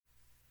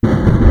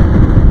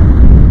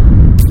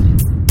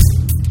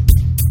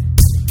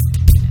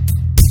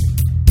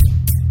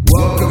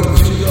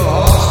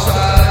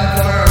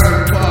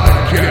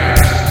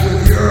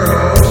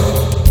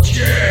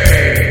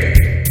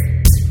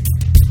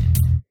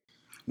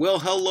Well,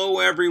 hello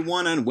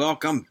everyone, and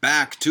welcome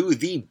back to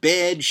the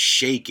bed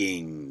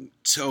shaking,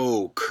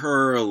 toe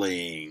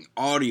curling,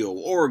 audio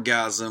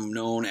orgasm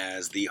known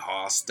as the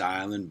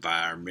Hostile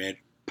Environment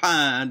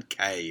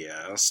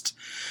Podcast.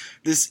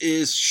 This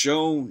is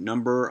show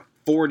number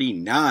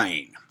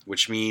 49,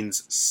 which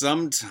means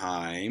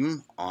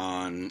sometime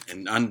on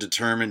an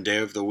undetermined day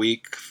of the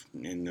week,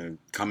 in the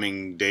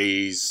coming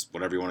days,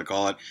 whatever you want to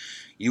call it,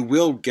 you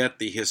will get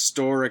the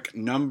historic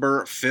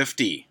number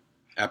 50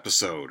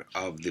 episode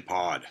of the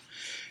pod.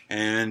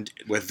 And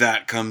with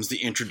that comes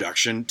the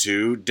introduction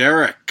to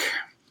Derek.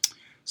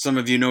 Some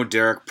of you know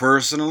Derek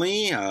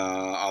personally,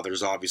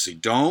 others obviously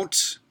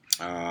don't.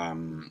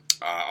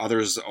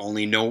 Others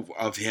only know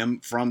of him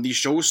from the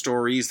show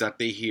stories that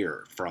they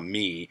hear from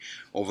me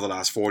over the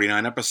last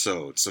 49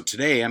 episodes. So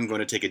today I'm going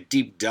to take a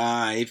deep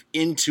dive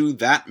into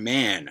that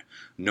man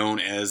known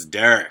as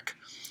Derek,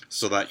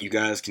 so that you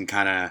guys can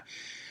kind of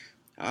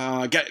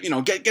get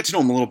to know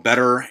him a little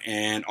better,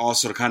 and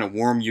also to kind of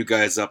warm you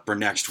guys up for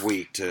next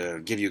week, to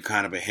give you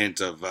kind of a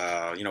hint of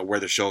where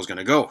the show's going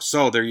to go.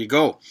 So there you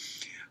go.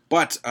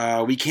 But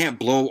we can't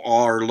blow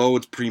our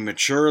loads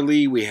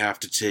prematurely. We have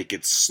to take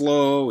it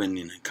slow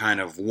and kind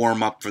of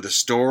warm up for the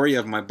story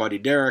of my buddy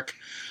Derek.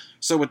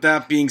 So with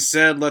that being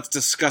said, let's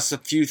discuss a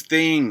few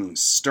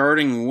things.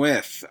 Starting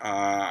with,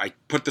 I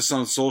put this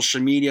on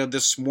social media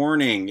this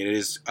morning. It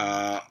is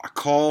a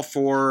call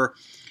for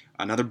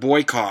another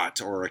boycott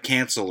or a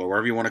cancel or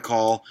whatever you want to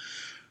call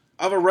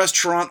of a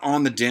restaurant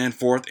on the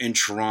Danforth in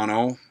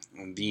Toronto.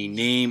 The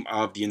name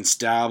of the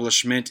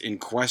establishment in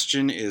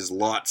question is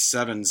Lot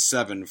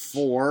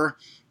 774,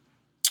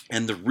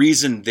 and the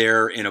reason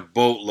they're in a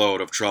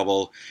boatload of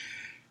trouble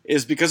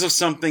is because of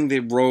something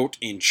they wrote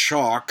in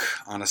chalk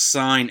on a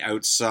sign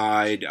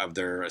outside of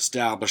their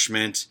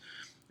establishment.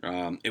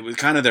 It was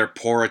kind of their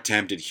poor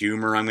attempt at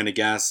humor, I'm going to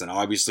guess, and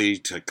obviously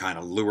to kind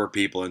of lure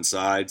people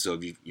inside. So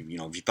if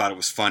you thought it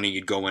was funny,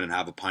 you'd go in and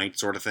have a pint,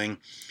 sort of thing.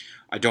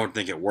 I don't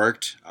think it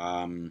worked.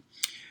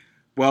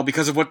 Well,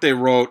 because of what they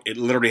wrote, it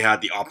literally had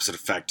the opposite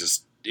effect,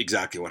 is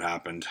exactly what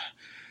happened.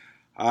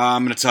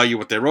 I'm going to tell you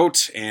what they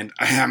wrote, and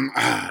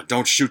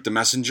don't shoot the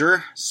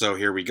messenger. So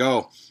here we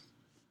go.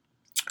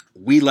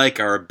 We like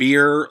our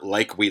beer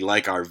like we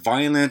like our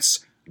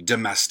violence,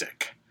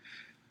 domestic.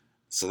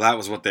 So that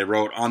was what they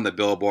wrote on the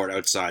billboard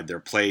outside their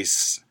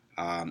place.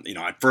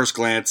 At first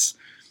glance,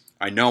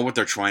 I know what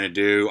they're trying to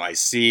do. I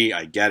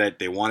get it.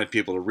 They wanted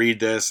people to read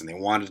this, and they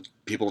wanted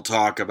people to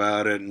talk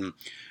about it, and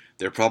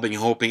they're probably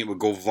hoping it would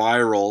go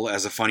viral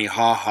as a funny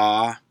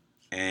ha-ha,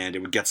 and it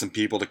would get some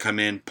people to come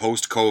in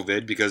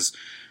post-COVID, because,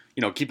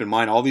 keep in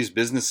mind, all these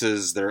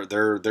businesses,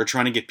 they're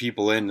trying to get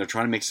people in. They're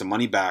trying to make some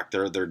money back.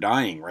 They're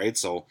dying, right?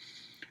 So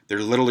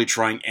they're literally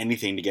trying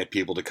anything to get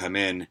people to come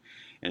in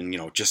and,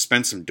 just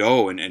spend some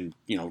dough and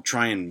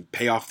try and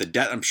pay off the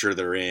debt I'm sure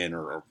they're in,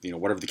 or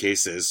whatever the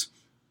case is.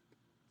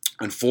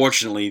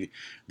 Unfortunately,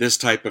 this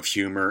type of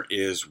humor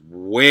is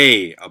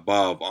way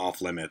above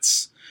off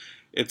limits.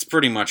 It's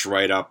pretty much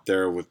right up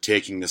there with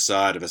taking the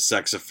side of a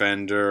sex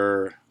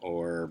offender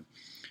or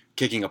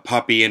kicking a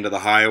puppy into the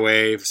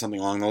highway, something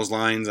along those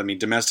lines. I mean,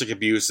 domestic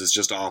abuse is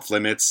just off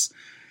limits,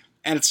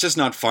 and it's just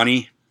not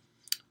funny,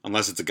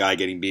 unless it's a guy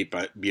getting beat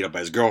up by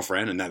his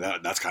girlfriend, and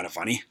that's kind of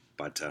funny.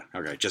 But,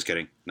 okay, just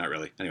kidding. Not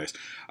really. Anyways.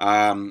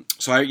 Like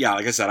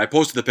I said, I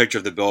posted the picture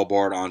of the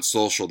billboard on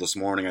social this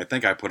morning. I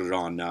think I put it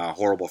on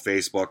Horrible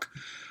Facebook.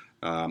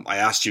 I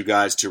asked you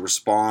guys to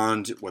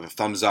respond with a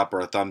thumbs up or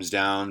a thumbs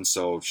down.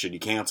 So should you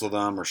cancel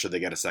them, or should they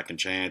get a second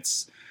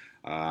chance?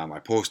 I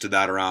posted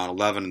that around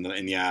 11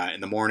 in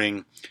the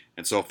morning,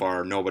 and so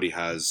far nobody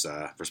has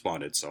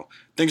responded. So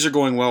things are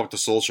going well with the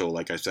social,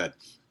 like I said.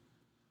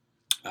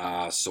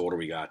 So what do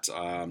we got?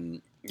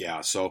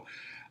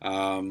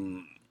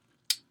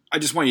 I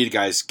just want you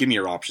guys, give me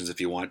your options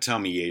if you want. Tell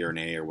me yay or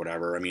nay or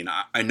whatever. I mean,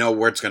 I know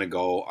where it's going to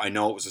go. I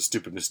know it was a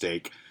stupid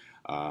mistake.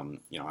 I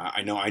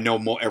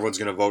know everyone's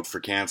going to vote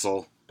for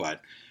cancel, but,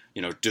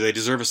 do they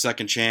deserve a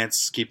second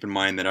chance? Keep in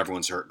mind that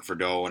everyone's hurting for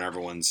dough, and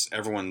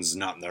everyone's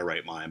not in their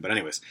right mind. But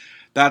anyways,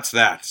 that's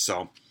that.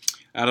 So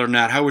other than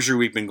that, how has your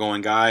week been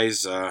going,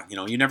 guys?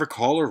 You never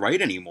call or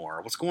write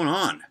anymore. What's going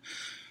on?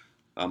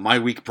 My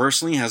week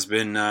personally has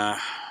been,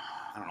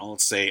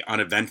 let's say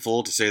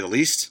uneventful to say the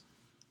least.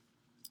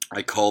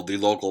 I called the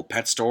local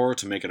pet store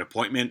to make an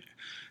appointment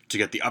to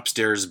get the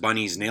upstairs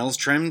bunny's nails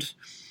trimmed.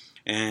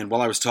 And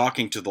while I was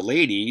talking to the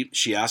lady,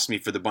 she asked me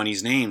for the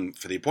bunny's name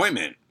for the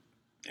appointment.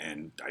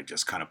 And I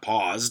just kind of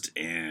paused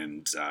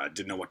and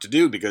didn't know what to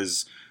do,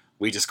 because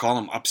we just call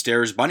him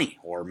Upstairs Bunny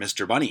or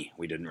Mr. Bunny.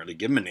 We didn't really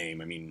give him a name.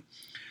 I mean,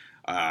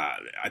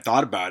 I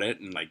thought about it,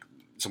 and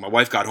so my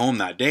wife got home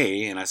that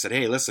day, and I said,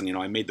 hey, listen,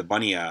 I made the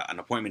bunny an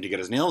appointment to get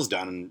his nails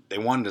done, and they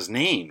wanted his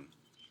name.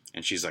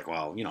 And she's like,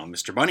 well,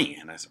 Mr. Bunny,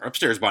 and I said, or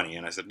Upstairs Bunny.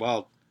 And I said,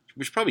 well,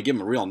 we should probably give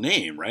him a real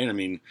name, right? I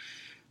mean,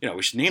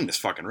 we should name this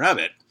fucking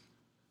rabbit.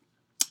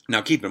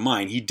 Now, keep in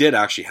mind, he did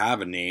actually have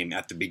a name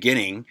at the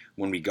beginning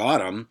when we got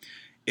him.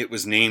 It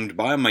was named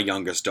by my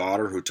youngest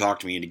daughter, who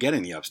talked me into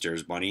getting the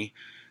Upstairs Bunny.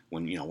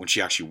 when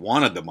she actually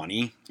wanted the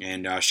money.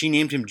 And she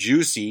named him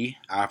Juicy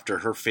after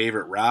her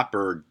favorite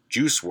rapper,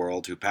 Juice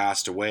WRLD, who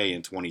passed away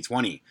in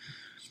 2020.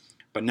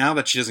 But now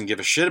that she doesn't give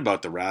a shit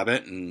about the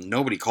rabbit, and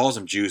nobody calls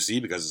him Juicy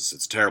because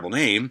it's a terrible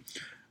name,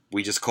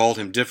 we just called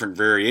him different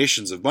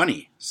variations of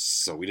Bunny,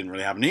 so we didn't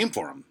really have a name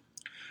for him.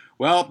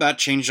 Well, that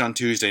changed on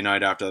Tuesday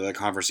night after the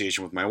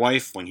conversation with my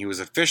wife when he was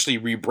officially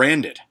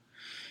rebranded.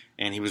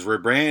 And he was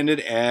rebranded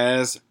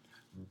as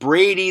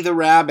Brady the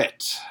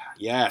Rabbit.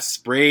 Yes,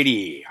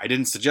 Brady. I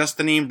didn't suggest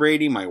the name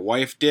Brady, my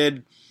wife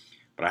did,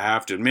 but I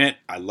have to admit,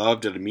 I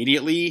loved it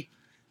immediately.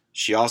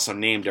 She also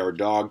named our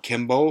dog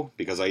Kimbo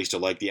because I used to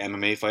like the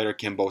MMA fighter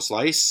Kimbo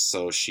Slice,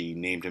 so she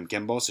named him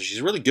Kimbo. So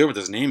she's really good with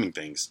his naming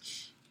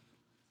things.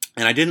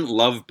 And I didn't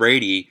love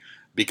Brady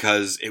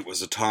because it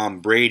was a Tom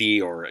Brady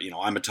or,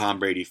 I'm a Tom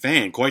Brady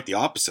fan. Quite the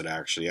opposite,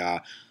 actually.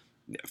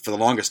 For the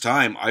longest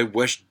time, I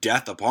wished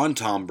death upon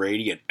Tom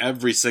Brady and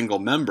every single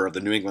member of the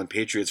New England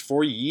Patriots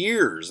for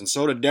years, and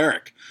so did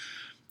Derek.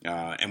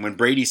 And when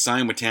Brady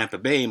signed with Tampa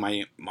Bay,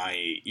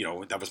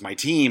 that was my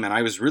team, and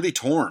I was really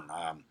torn.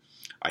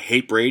 I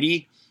hate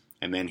Brady,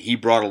 and then he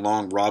brought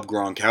along Rob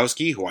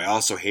Gronkowski, who I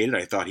also hated.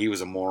 I thought he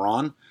was a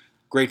moron.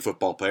 Great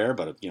football player,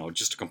 but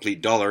just a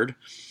complete dullard.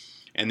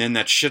 And then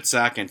that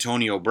shitsack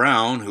Antonio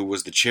Brown, who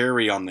was the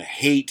cherry on the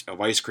hate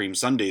of ice cream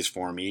sundaes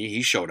for me,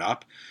 he showed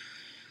up.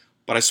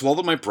 But I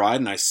swallowed my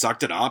pride and I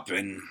sucked it up,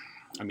 and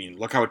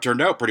look how it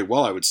turned out. Pretty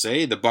well, I would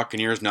say. The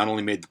Buccaneers not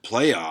only made the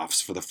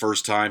playoffs for the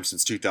first time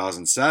since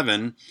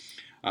 2007,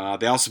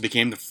 they also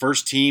became the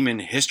first team in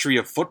the history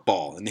of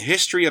football, in the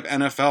history of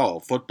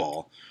NFL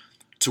football,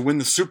 to win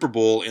the Super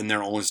Bowl in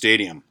their own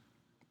stadium.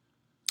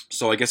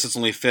 So I guess it's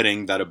only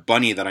fitting that a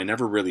bunny that I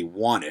never really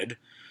wanted,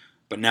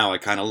 but now I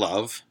kind of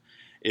love,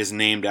 is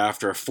named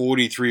after a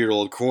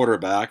 43-year-old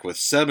quarterback with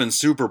 7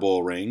 Super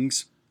Bowl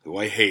rings, who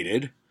I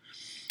hated.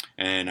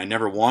 And I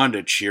never wanted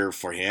to cheer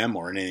for him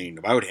or anything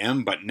about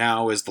him, but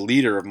now is the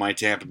leader of my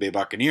Tampa Bay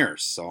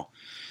Buccaneers. So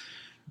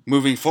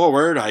moving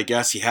forward, I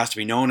guess he has to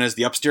be known as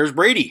the Upstairs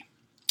Brady.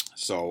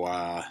 So,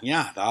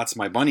 that's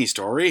my bunny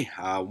story.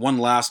 One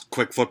last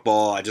quick quick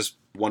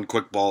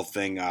ball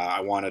thing I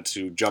wanted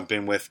to jump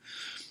in with.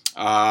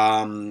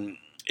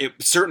 It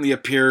certainly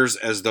appears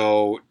as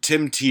though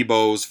Tim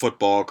Tebow's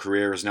football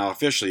career is now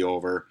officially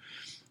over.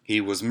 He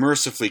was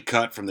mercifully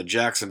cut from the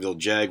Jacksonville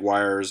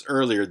Jaguars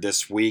earlier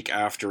this week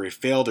after a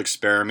failed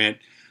experiment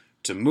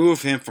to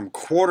move him from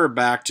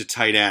quarterback to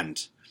tight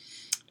end.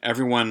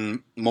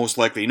 Everyone most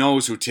likely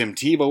knows who Tim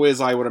Tebow is,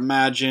 I would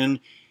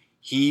imagine.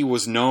 He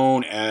was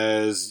known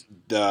as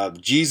the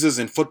Jesus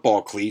in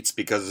football cleats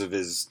because of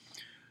his,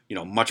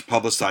 much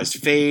publicized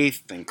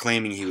faith and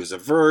claiming he was a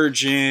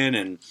virgin.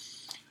 And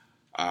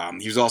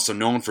he was also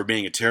known for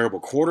being a terrible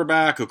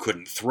quarterback who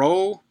couldn't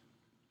throw.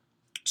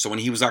 So when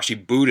he was actually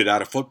booted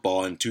out of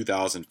football in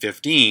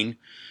 2015,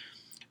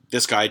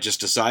 this guy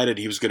just decided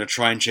he was going to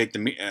try and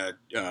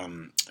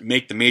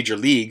make the major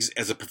leagues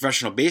as a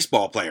professional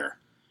baseball player.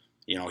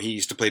 He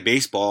used to play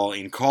baseball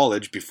in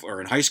college or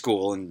in high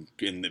school and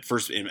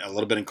a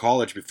little bit in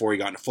college before he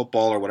got into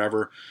football or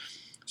whatever.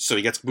 So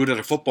he gets booted out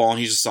of football and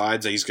he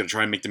decides that he's going to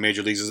try and make the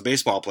major leagues as a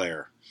baseball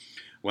player.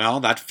 Well,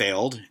 that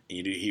failed.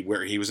 He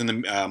was in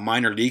the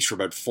minor leagues for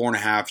about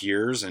 4.5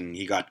 years, and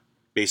he got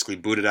basically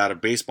booted out of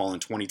baseball in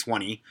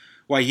 2020.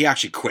 Well, he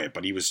actually quit,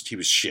 but he was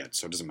shit,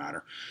 so it doesn't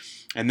matter.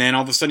 And then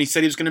all of a sudden he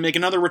said he was going to make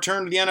another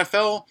return to the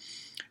NFL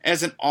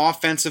as an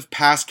offensive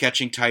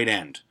pass-catching tight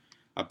end,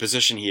 a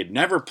position he had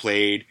never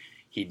played,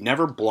 he'd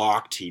never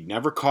blocked, he'd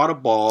never caught a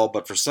ball,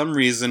 but for some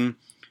reason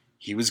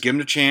he was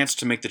given a chance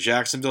to make the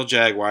Jacksonville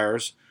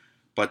Jaguars,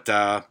 but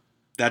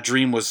that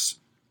dream was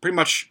pretty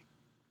much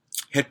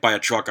hit by a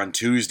truck on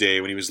Tuesday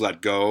when he was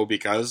let go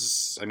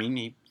because,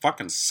 he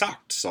fucking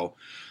sucked, so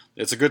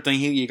it's a good thing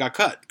he got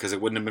cut, because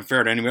it wouldn't have been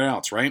fair to anyone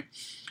else, right?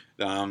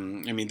 There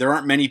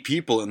aren't many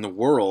people in the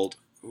world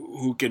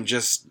who can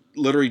just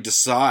literally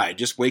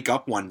just wake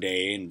up one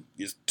day and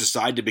just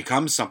decide to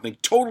become something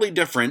totally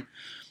different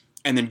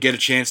and then get a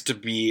chance to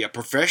be a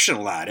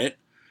professional at it.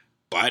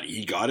 But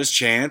he got his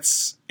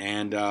chance,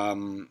 and,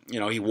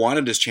 he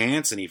wanted his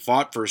chance, and he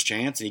fought for his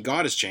chance, and he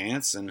got his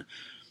chance, and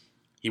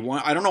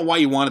I don't know why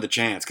he wanted the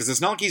chance, because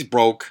it's not like he's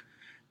broke.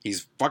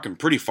 He's fucking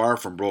pretty far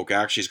from broke,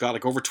 actually. He's got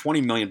like over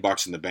 $20 million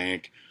in the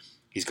bank.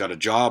 He's got a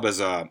job as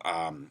a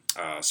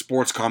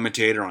sports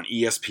commentator on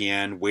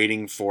ESPN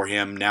waiting for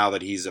him now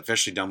that he's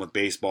officially done with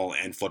baseball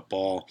and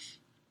football.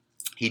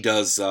 He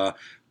does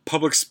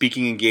public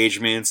speaking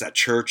engagements at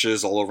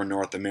churches all over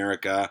North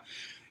America.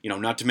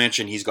 Not to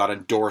mention he's got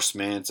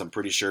endorsements. I'm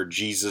pretty sure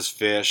Jesus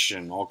Fish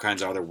and all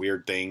kinds of other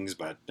weird things.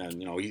 But,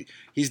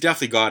 he's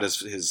definitely got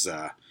his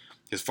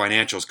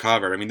financials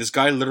covered. This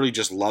guy literally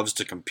just loves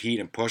to compete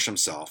and push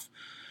himself.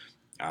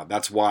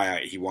 That's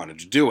why he wanted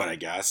to do it, I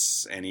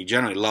guess. And he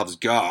generally loves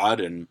God.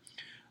 And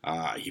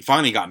he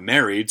finally got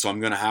married, so I'm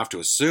going to have to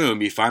assume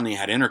he finally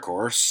had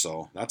intercourse.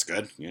 So that's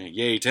good.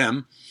 Yay,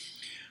 Tim.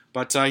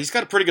 But he's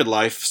got a pretty good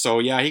life. So,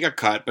 yeah, he got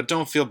cut. But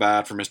don't feel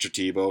bad for Mr.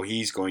 Tebow.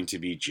 He's going to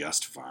be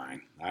just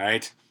fine. All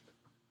right?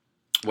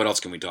 What else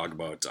can we talk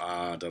about?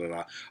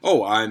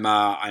 Oh,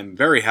 I'm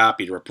very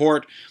happy to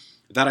report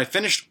that I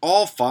finished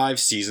all 5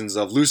 seasons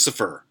of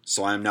Lucifer.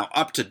 So I am now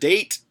up to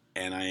date,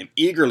 and I am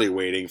eagerly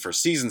waiting for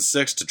season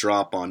 6 to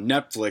drop on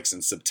Netflix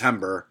in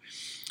September.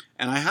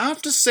 And I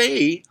have to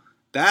say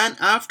that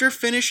after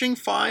finishing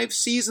 5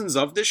 seasons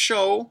of this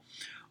show,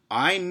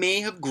 I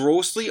may have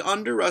grossly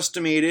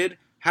underestimated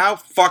how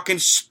fucking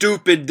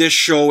stupid this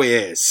show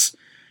is.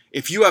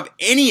 If you have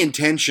any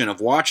intention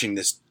of watching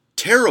this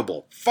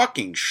terrible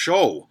fucking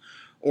show,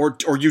 or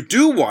you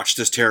do watch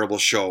this terrible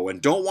show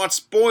and don't want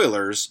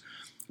spoilers,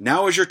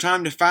 now is your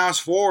time to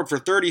fast forward for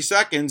 30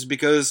 seconds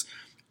because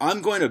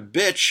I'm going to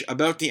bitch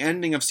about the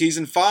ending of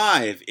season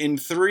 5 in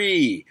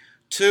 3,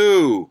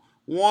 2,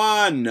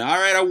 1.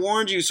 Alright, I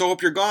warned you, so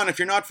hope you're gone. If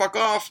you're not, fuck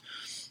off.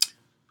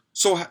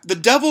 So the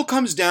devil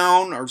comes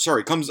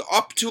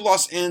up to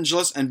Los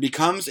Angeles and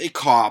becomes a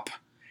cop,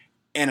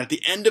 and at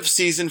the end of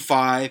season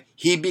 5,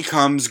 he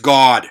becomes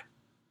God.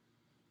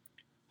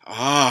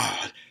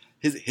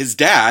 His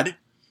dad,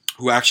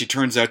 who actually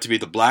turns out to be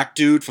the black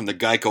dude from the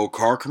Geico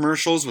car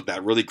commercials with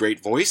that really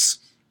great voice,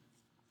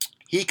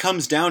 he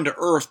comes down to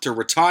Earth to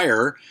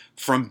retire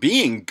from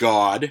being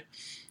God,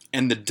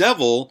 and the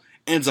devil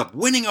ends up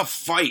winning a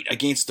fight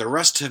against the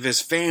rest of his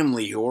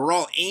family, who are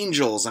all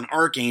angels and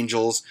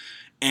archangels,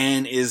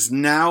 and is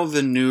now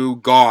the new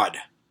God.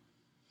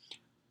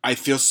 I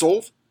feel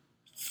so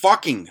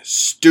fucking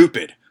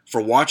stupid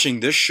for watching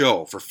this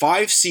show for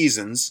 5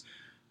 seasons.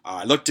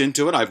 I looked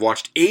into it. I've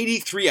watched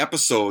 83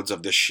 episodes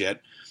of this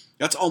shit.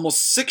 That's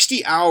almost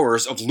 60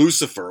 hours of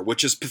Lucifer,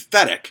 which is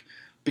pathetic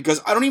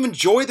because I don't even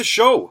enjoy the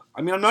show.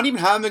 I mean, I'm not even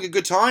having a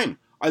good time.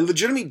 I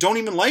legitimately don't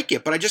even like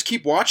it, but I just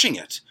keep watching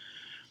it.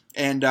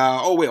 And,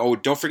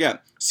 don't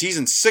forget,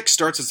 season 6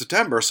 starts in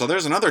September, so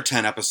there's another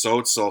 10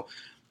 episodes, so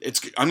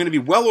I'm going to be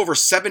well over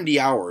 70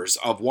 hours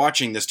of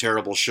watching this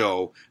terrible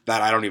show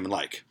that I don't even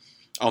like.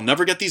 I'll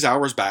never get these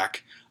hours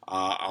back.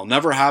 I'll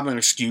never have an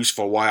excuse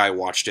for why I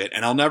watched it,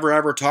 and I'll never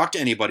ever talk to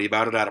anybody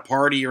about it at a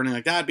party or anything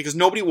like that because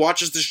nobody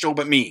watches this show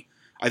but me.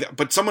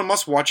 But someone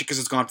must watch it because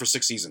it's gone for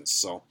 6 seasons.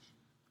 So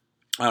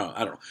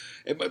I don't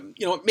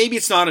know. Maybe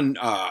it's not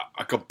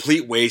a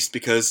complete waste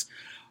because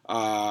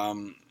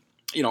I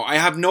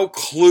have no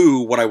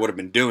clue what I would have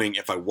been doing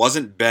if I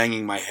wasn't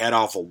banging my head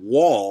off a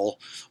wall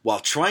while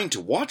trying to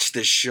watch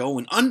this show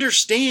and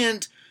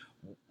understand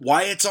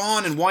why it's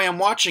on and why I'm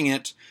watching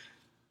it.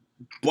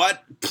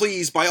 But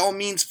please, by all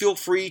means, feel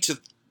free to,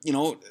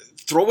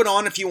 throw it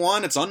on if you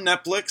want. It's on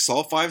Netflix,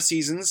 all 5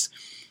 seasons.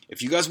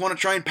 If you guys want to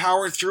try and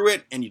power through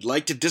it and you'd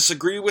like to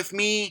disagree with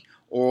me,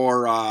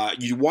 or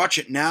you watch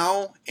it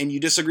now and you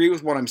disagree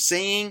with what I'm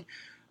saying,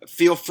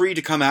 feel free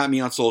to come at me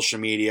on social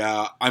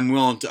media. I'm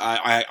willing to,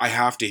 I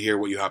have to hear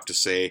what you have to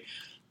say.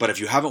 But if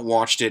you haven't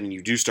watched it and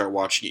you do start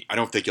watching it, I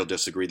don't think you'll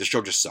disagree. The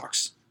show just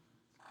sucks.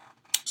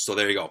 So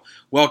there you go.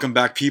 Welcome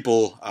back,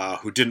 people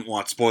who didn't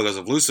want spoilers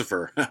of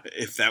Lucifer,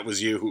 if that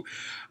was you.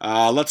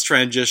 Let's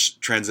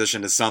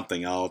transition to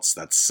something else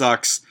that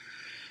sucks.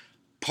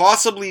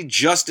 Possibly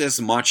just as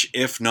much,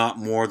 if not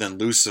more, than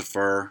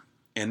Lucifer.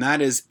 And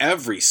that is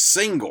every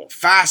single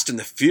Fast and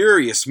the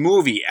Furious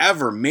movie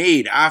ever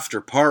made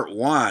after Part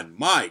 1.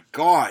 My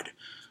God.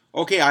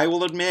 Okay, I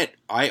will admit,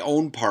 I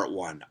own Part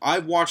 1.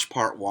 I've watched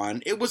Part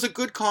 1. It was a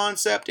good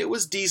concept. It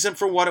was decent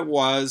for what it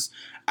was.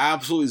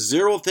 Absolutely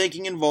zero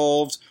thinking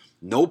involved.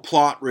 No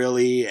plot,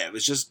 really. It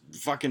was just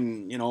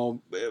fucking,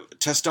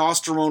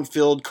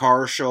 testosterone-filled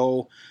car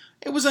show.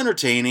 It was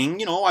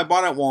entertaining. I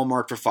bought it at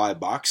Walmart for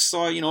 $5,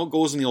 so, it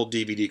goes in the old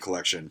DVD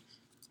collection.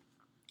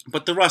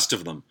 But the rest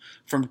of them,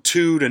 from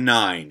 2 to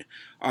 9,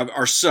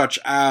 are such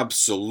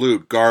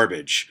absolute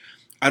garbage.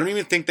 I don't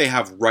even think they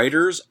have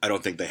writers. I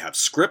don't think they have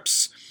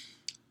scripts.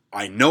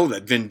 I know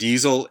that Vin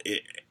Diesel,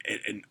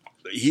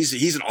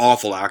 he's an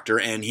awful actor,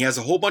 and he has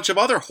a whole bunch of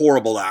other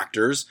horrible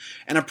actors,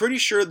 and I'm pretty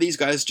sure these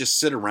guys just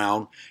sit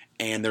around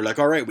and they're like,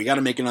 all right, we got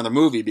to make another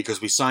movie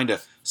because we signed a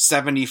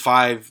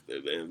 75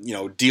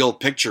 deal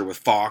picture with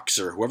Fox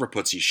or whoever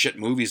puts these shit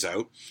movies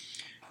out.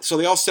 So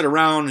they all sit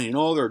around and,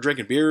 they're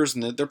drinking beers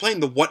and they're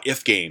playing the what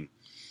if game.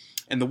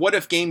 And the what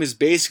if game is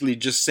basically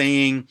just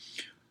saying,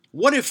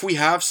 what if we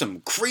have some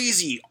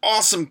crazy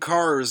awesome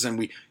cars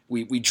and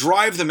we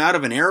drive them out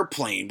of an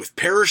airplane with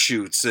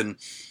parachutes and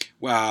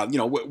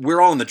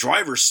we're all in the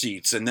driver's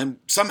seats, and then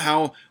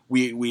somehow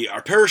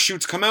our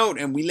parachutes come out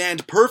and we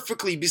land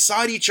perfectly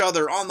beside each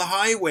other on the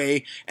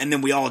highway, and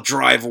then we all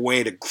drive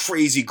away to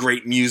crazy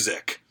great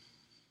music.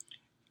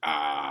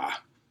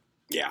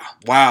 Yeah.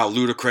 Wow,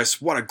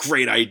 Ludacris, what a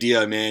great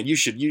idea, man. You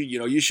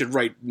should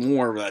write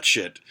more of that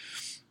shit.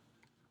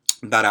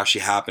 That actually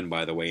happened,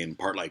 by the way, in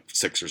part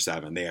 6 or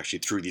 7. They actually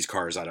threw these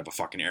cars out of a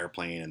fucking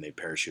airplane and they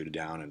parachuted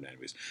down, and it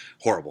was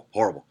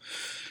horrible.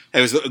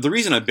 Anyways, the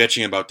reason I'm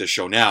bitching about this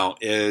show now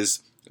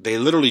is they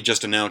literally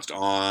just announced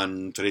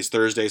on, today's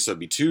Thursday, so it'd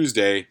be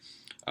Tuesday,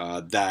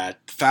 that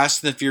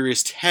Fast and the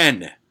Furious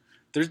 10,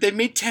 they've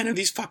made 10 of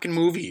these fucking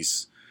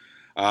movies,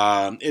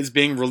 is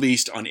being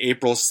released on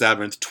April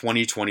 7th,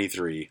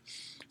 2023.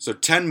 So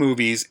 10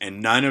 movies,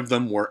 and 9 of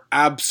them were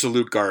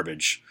absolute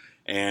garbage.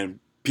 And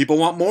people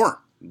want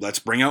more. let's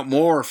bring out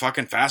more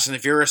fucking Fast and the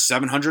Furious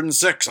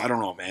 706. I don't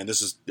know, man.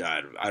 This is,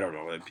 I don't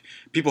know.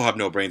 People have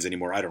no brains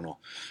anymore. I don't know.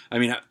 I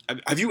mean,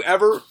 have you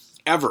ever,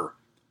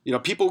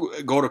 people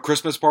go to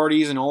Christmas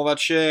parties and all that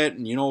shit,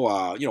 and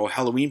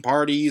Halloween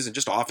parties and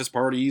just office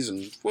parties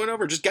and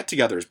whatever, just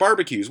get-togethers,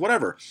 barbecues,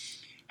 whatever.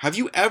 Have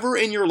you ever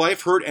in your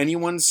life heard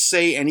anyone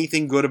say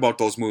anything good about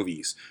those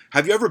movies?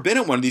 Have you ever been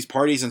at one of these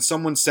parties and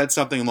someone said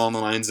something along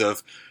the lines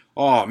of,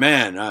 "Oh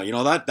man,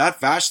 that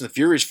Fast and the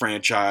Furious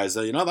franchise,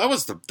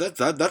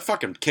 that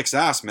fucking kicks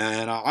ass,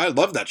 man. I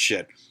love that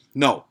shit."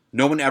 No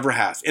one ever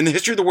has in the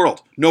history of the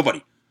world.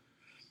 Nobody.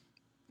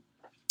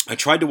 I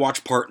tried to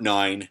watch Part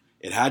 9.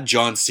 It had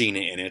John Cena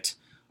in it.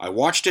 I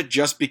watched it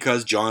just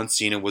because John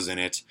Cena was in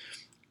it,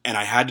 and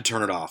I had to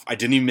turn it off. I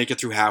didn't even make it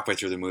through halfway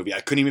through the movie.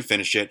 I couldn't even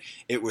finish it.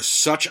 It was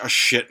such a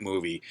shit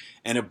movie.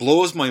 And it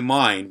blows my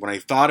mind when I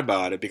thought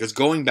about it, because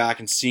going back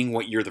and seeing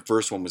what year the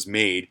first one was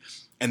made,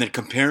 and then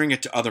comparing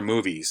it to other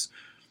movies.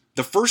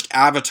 The first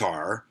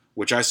Avatar,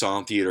 which I saw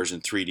in theaters in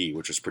 3D,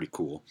 which was pretty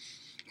cool,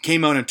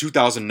 came out in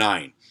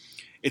 2009.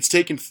 It's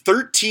taken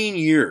 13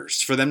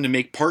 years for them to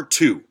make Part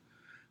 2.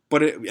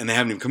 And they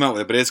haven't even come out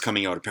with it, but it is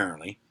coming out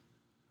apparently.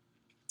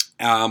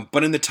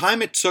 But in the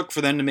time it took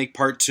for them to make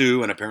Part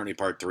 2 and apparently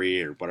Part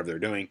 3 or whatever they're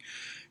doing,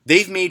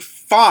 they've made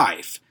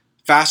 5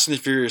 Fast and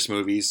the Furious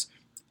movies.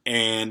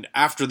 And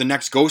after the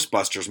next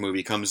Ghostbusters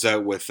movie comes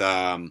out with,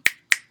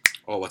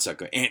 what's that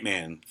guy?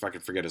 Ant-Man, if I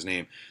can forget his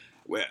name.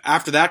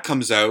 After that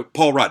comes out,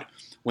 Paul Rudd.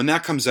 When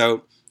that comes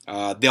out,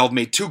 they'll have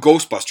made 2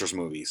 Ghostbusters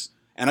movies.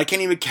 And I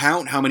can't even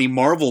count how many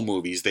Marvel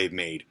movies they've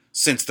made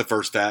since the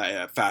first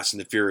Fast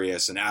and the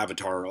Furious and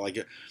Avatar.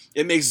 Like,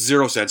 it makes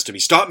zero sense to me.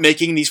 Stop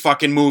making these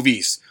fucking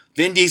movies.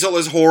 Vin Diesel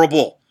is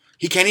horrible.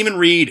 He can't even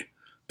read.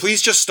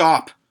 Please just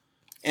stop.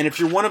 And if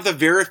you're one of the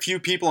very few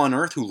people on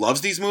Earth who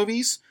loves these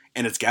movies,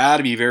 and it's got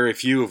to be very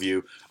few of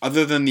you,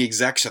 other than the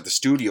execs at the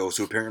studios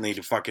who apparently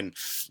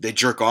they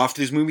jerk off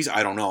to these movies,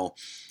 I don't know.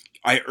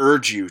 I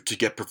urge you to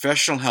get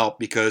professional help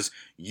because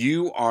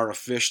you are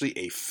officially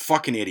a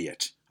fucking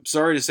idiot. I'm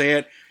sorry to say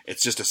it.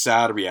 It's just a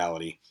sad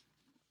reality.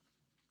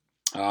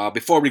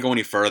 Before we go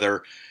any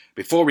further,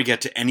 before we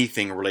get to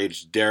anything related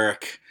to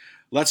Derek,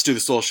 let's do the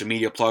social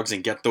media plugs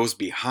and get those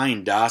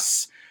behind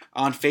us.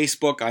 On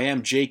Facebook, I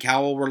am Jake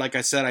Howell, where, like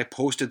I said, I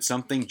posted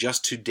something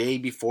just today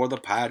before the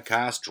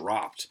podcast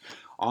dropped.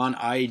 On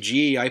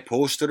IG, I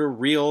posted a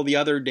reel the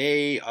other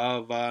day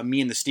of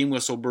me and the Steam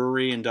Whistle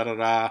Brewery and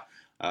da-da-da.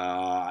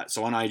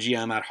 So on IG,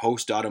 I'm at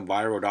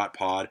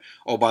host.enviro.pod.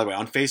 Oh, by the way,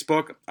 on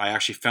Facebook, I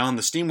actually found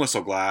the Steam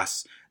Whistle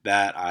glass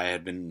that I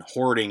had been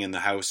hoarding in the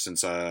house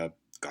since,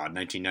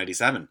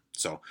 1997.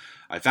 So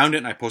I found it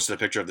and I posted a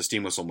picture of the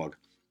Steam Whistle mug.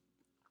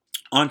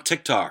 On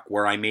TikTok,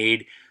 where I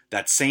made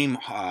that same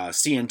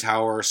CN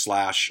Tower /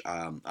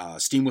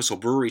 Steam Whistle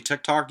Brewery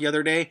TikTok the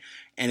other day,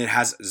 and it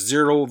has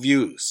 0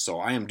 views. So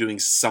I am doing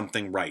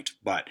something right.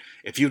 But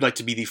if you'd like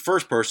to be the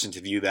first person to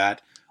view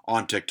that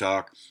on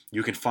TikTok,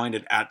 you can find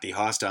it at the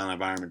Hostile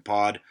Environment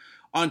Pod.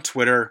 On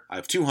Twitter, I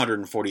have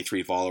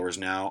 243 followers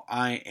now.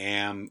 I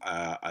am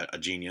a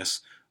genius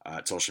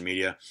at social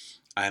media.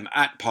 I am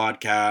at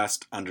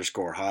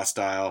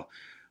podcast_hostile.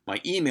 My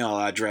email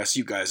address,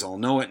 you guys all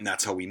know it, and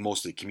that's how we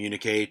mostly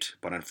communicate.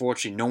 But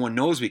unfortunately, no one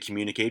knows we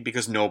communicate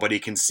because nobody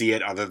can see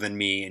it other than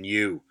me and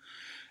you.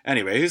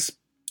 Anyways,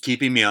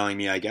 keep emailing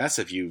me, I guess,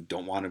 if you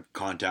don't want to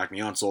contact me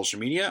on social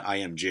media. I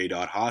am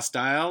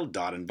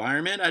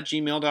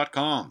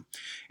j.hostile.environment@gmail.com.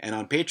 And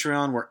on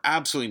Patreon, where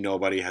absolutely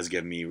nobody has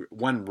given me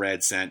 1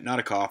 red cent, not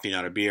a coffee,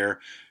 not a beer,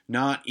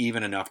 not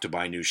even enough to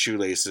buy new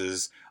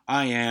shoelaces,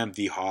 I am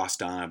the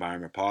Hostile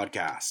Environment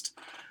Podcast.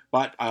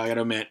 But I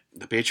gotta admit,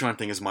 the Patreon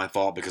thing is my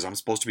fault because I'm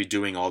supposed to be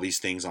doing all these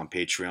things on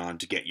Patreon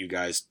to get you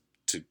guys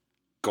to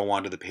go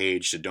onto the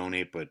page to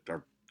donate,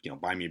 or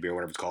buy me a beer,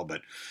 whatever it's called.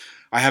 But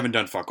I haven't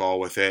done fuck all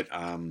with it.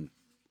 I'm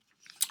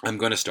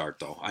gonna start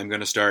though.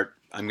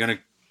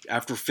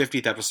 After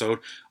 50th episode,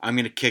 I'm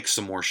gonna kick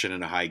some more shit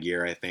into high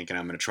gear, I think, and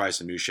I'm gonna try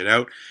some new shit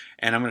out,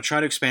 and I'm gonna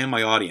try to expand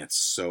my audience.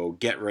 So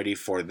get ready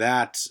for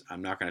that.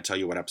 I'm not gonna tell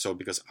you what episode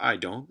because I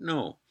don't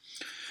know.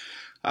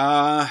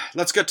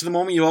 Let's get to the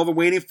moment you all been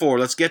waiting for.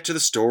 Let's get to the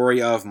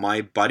story of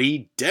my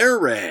buddy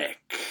Derek.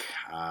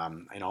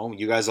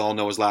 You guys all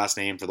know his last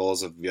name. For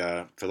those of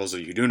you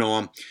who do know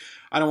him,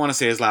 I don't want to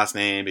say his last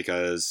name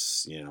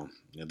because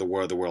the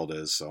world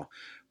is so.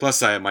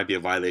 Plus, it might be a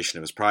violation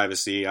of his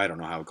privacy. I don't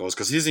know how it goes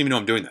because he doesn't even know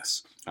I'm doing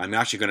this. I'm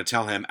actually going to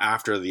tell him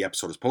after the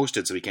episode is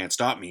posted, so he can't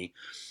stop me,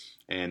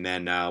 and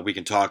then we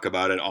can talk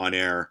about it on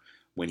air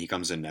when he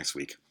comes in next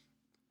week.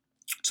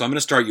 So I'm going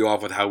to start you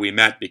off with how we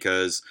met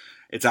because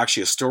it's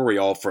actually a story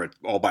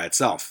all by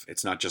itself.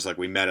 It's not just like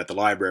we met at the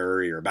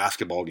library or a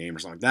basketball game or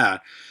something like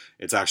that.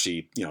 It's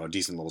actually, a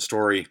decent little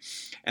story.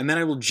 And then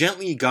I will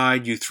gently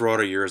guide you throughout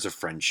our years of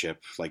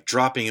friendship, like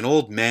dropping an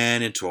old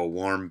man into a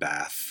warm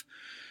bath.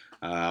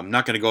 I'm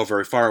not going to go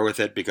very far with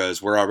it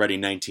because we're already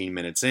 19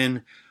 minutes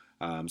in.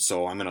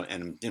 So I'm going to,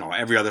 and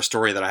every other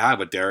story that I have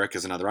with Derek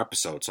is another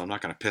episode. So I'm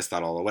not going to piss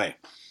that all away.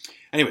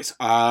 Anyways,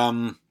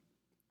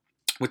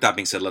 with that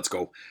being said, let's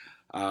go.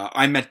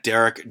 I met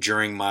Derek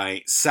during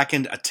my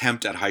second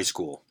attempt at high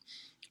school.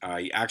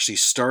 I actually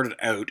started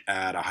out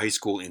at a high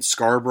school in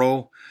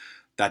Scarborough.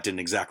 That didn't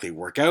exactly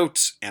work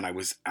out, and I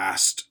was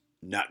asked,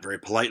 not very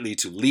politely,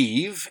 to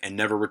leave and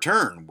never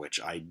return, which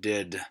I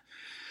did.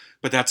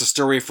 But that's a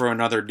story for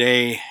another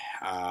day.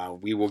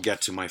 We will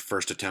get to my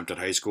first attempt at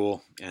high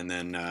school, and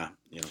then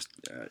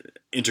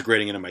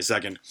integrating into my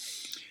second.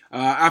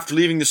 After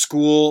leaving the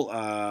school,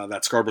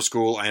 that Scarborough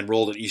school, I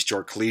enrolled at East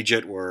York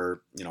Collegiate,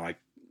 where I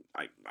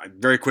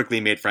very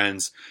quickly made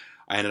friends.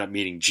 I ended up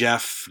meeting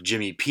Jeff,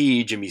 Jimmy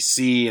P, Jimmy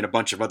C, and a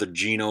bunch of other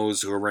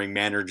Genos who were wearing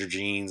manager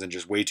jeans and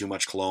just way too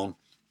much cologne.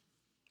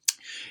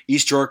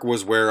 East York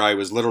was where I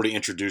was literally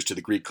introduced to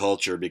the Greek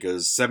culture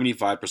because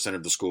 75%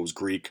 of the school was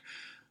Greek.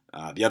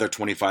 The other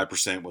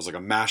 25% was like a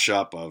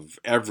mashup of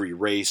every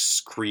race,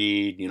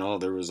 creed.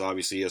 There was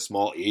obviously a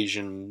small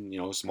Asian,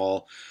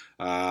 small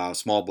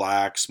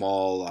black,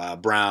 small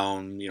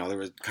brown. There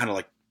was kind of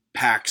like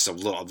packs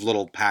of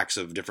little packs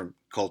of different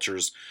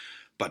cultures,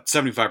 but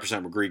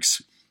 75% were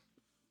Greeks.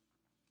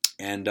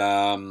 And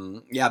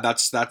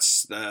that's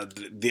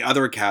the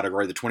other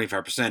category. The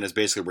 25% is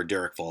basically where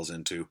Derek falls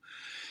into.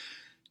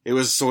 It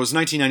was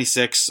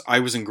 1996. I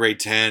was in grade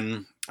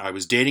 10. I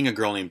was dating a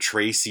girl named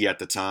Tracy at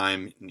the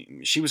time.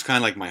 She was kind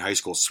of like my high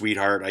school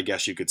sweetheart, I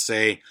guess you could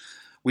say.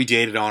 We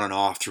dated on and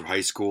off through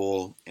high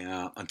school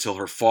until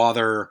her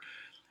father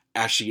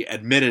actually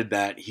admitted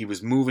that he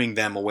was moving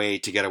them away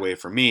to get away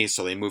from me,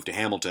 so they moved to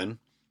Hamilton.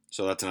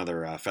 So that's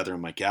another feather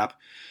in my cap.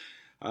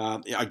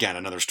 Again,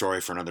 another story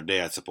for another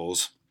day, I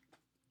suppose.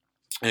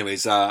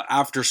 Anyways,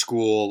 after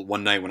school,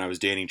 one night when I was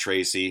dating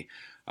Tracy,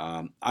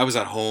 I was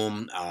at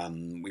home.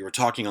 We were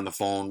talking on the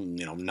phone,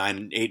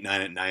 8,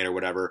 9 at night or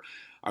whatever.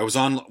 I was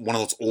on one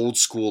of those old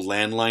school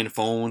landline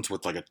phones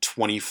with like a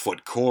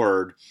 20-foot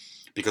cord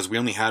because we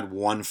only had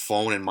one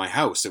phone in my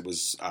house. It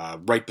was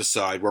right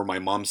beside where my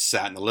mom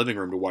sat in the living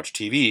room to watch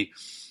TV.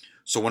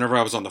 So whenever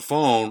I was on the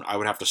phone, I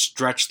would have to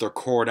stretch the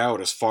cord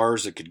out as far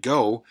as it could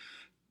go,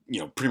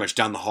 pretty much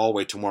down the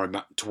hallway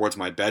towards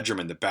my bedroom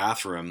and the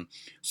bathroom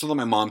so that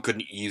my mom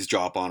couldn't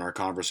eavesdrop on our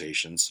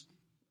conversations.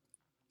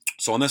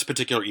 So on this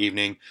particular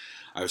evening,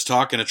 I was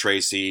talking to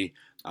Tracy.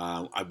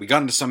 We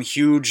got into some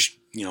huge,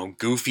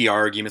 goofy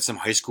argument, some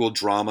high school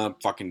drama,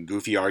 fucking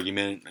goofy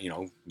argument,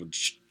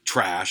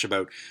 trash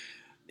about,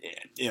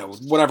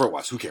 whatever it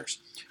was. Who cares?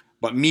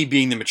 But me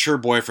being the mature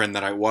boyfriend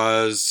that I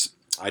was,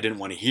 I didn't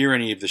want to hear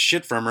any of the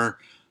shit from her,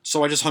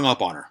 so I just hung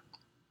up on her.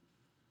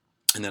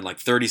 And then like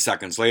 30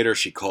 seconds later,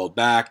 she called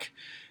back,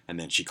 and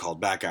then she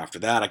called back after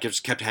that. I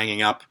just kept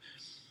hanging up,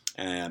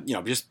 and,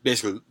 just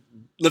basically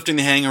lifting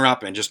the hanger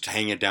up and just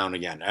hanging it down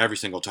again every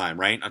single time,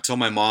 right? Until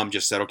my mom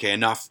just said, okay,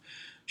 enough.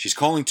 She's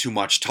calling too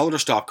much. Tell her to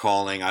stop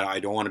calling. I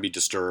don't want to be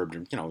disturbed,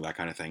 and, that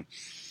kind of thing.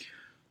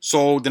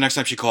 So the next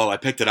time she called, I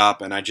picked it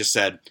up, and I just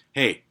said,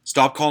 hey,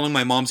 stop calling.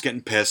 My mom's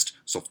getting pissed,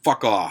 so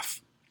fuck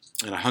off.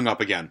 And I hung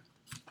up again.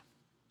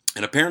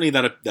 And apparently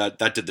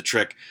that did the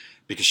trick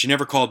because she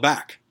never called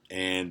back.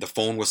 And the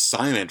phone was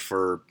silent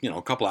for,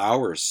 a couple of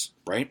hours,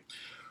 right?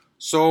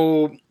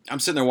 So I'm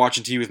sitting there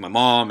watching TV with my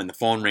mom, and the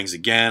phone rings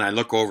again. I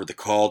look over the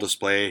call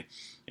display.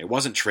 It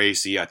wasn't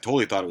Tracy. I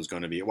totally thought it was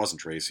going to be. It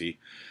wasn't Tracy.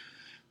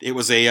 It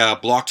was a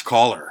blocked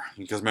caller.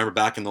 Because remember,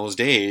 back in those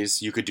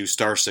days, you could do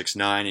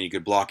 *69 and you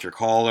could block your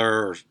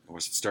caller, or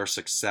was it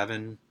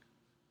 *67?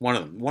 One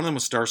of them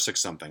was *6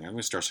 something. I think it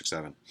was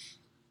 *67.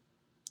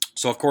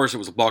 So of course it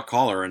was a blocked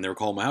caller, and they were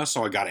calling my house,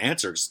 so I got to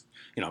answer.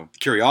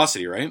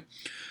 Curiosity, right?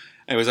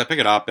 Anyways, I pick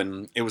it up,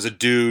 and it was a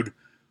dude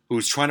who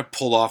was trying to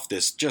pull off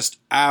this just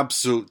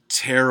absolute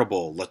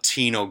terrible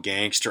Latino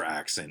gangster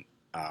accent.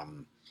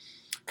 Kind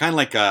of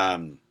like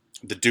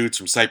the dudes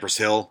from Cypress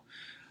Hill.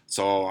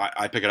 So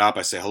I pick it up,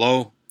 I say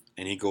hello,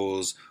 and he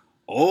goes,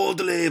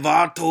 "Odle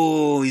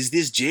Vato, is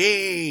this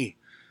Jay?"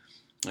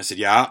 I said,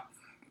 yeah.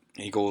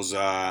 And he goes,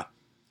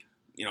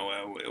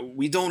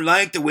 we don't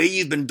like the way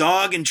you've been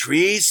dogging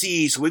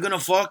Tracy, so we're going to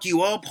fuck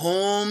you up,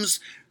 Holmes.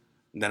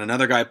 And then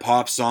another guy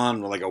pops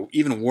on with like a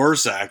even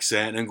worse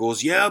accent and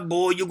goes, "Yeah,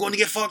 boy, you're going to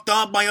get fucked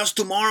up by us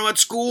tomorrow at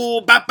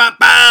school. Bap, bap,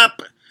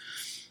 bap."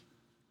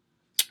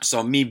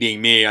 So me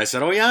being me, I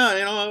said, "Oh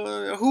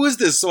yeah, who is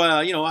this? So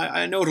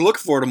I know what to look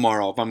for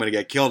tomorrow if I'm going to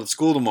get killed at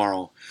school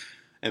tomorrow."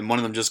 And one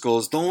of them just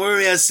goes, "Don't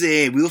worry, I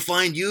say, we'll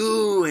find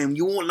you, and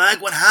you won't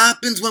like what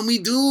happens when we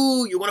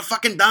do. You're going to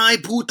fucking die,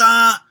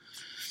 puta."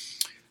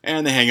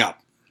 And they hang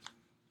up.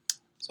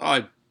 So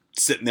I'm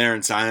sitting there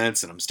in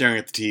silence, and I'm staring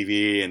at the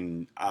TV,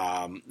 and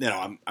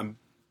I'm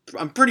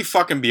pretty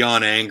fucking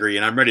beyond angry,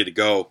 and I'm ready to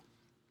go.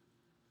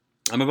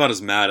 I'm about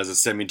as mad as a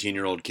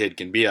 17-year-old kid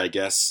can be, I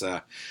guess.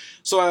 I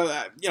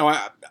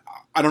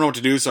don't know what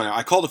to do, so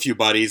I called a few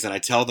buddies, and I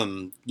tell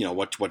them,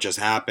 what just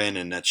happened,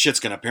 and that shit's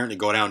going to apparently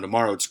go down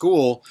tomorrow at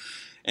school,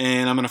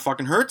 and I'm going to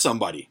fucking hurt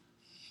somebody.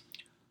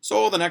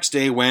 So the next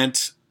day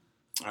went,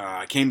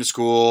 I came to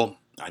school,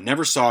 I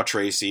never saw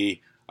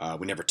Tracy,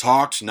 we never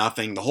talked,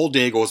 nothing, the whole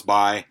day goes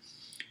by.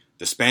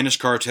 The Spanish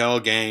cartel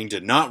gang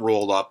did not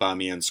roll up on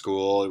me in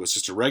school, it was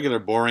just a regular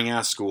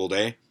boring-ass school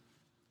day.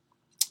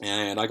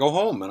 And I go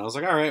home, and I was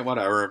like, all right,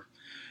 whatever.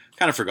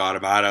 Kind of forgot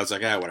about it. I was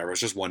like, whatever.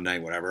 It's just one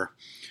night, whatever.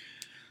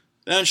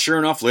 Then, sure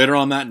enough, later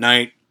on that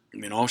night,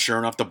 sure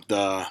enough,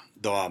 the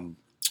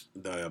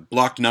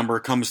blocked number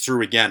comes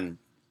through again.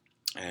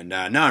 And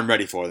now I'm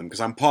ready for them because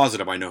I'm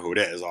positive I know who it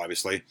is,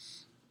 obviously.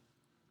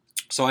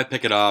 So I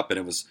pick it up, and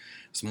it was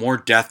more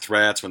death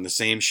threats from the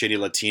same shitty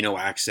Latino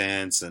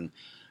accents. And,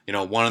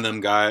 one of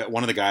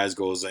the guys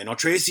goes,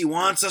 Tracy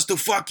wants us to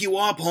fuck you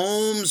up,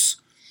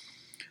 Holmes.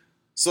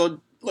 So,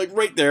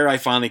 right there, I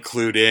finally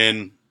clued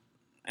in.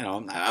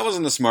 I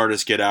wasn't the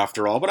smartest kid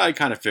after all, but I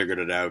kind of figured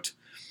it out.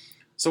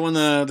 So when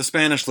the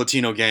Spanish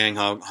Latino gang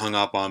hung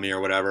up on me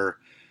or whatever,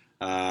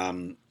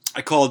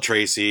 I called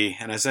Tracy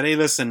and I said, hey,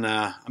 listen,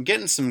 I'm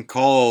getting some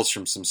calls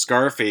from some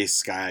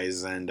Scarface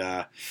guys and,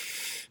 I've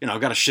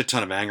got a shit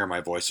ton of anger in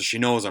my voice, so she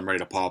knows I'm ready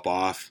to pop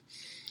off.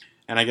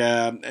 And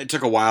it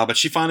took a while, but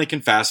she finally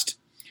confessed.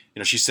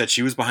 She said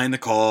she was behind the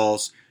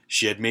calls.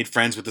 She had made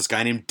friends with this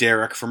guy named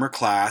Derek from her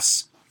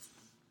class.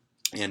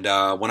 And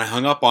when I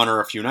hung up on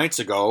her a few nights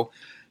ago,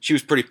 she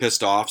was pretty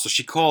pissed off, so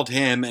she called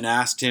him and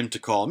asked him to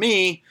call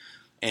me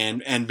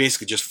and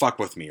basically just fuck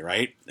with me,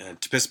 right?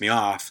 To piss me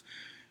off.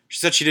 She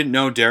said she didn't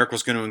know Derek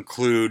was going to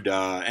include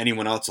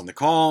anyone else on the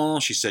call.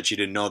 She said she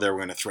didn't know they were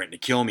going to threaten to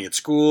kill me at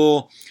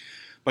school.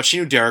 But she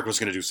knew Derek was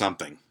going to do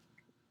something.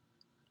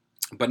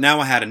 But now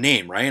I had a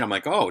name, right? I'm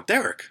like, oh,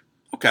 Derek.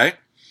 Okay.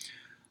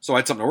 So I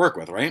had something to work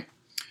with, right?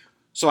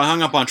 So I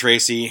hung up on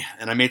Tracy,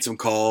 and I made some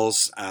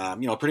calls,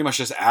 pretty much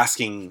just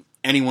asking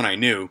anyone I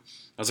knew.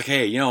 I was like,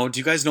 hey, do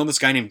you guys know this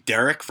guy named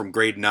Derek from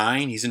grade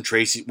 9? He's in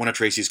one of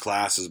Tracy's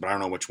classes, but I don't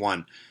know which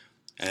one.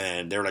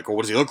 And they were like, well,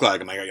 what does he look like?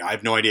 I'm like, I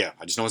have no idea.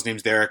 I just know his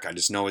name's Derek. I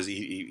just know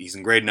he's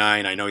in grade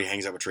 9. I know he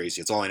hangs out with Tracy.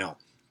 That's all I know.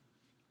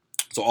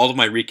 So all of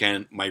my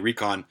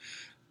recon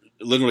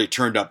literally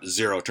turned up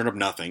zero, turned up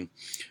nothing.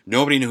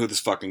 Nobody knew who this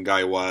fucking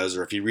guy was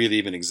or if he really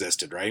even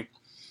existed, right?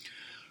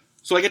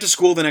 So I get to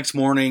school the next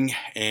morning,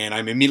 and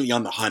I'm immediately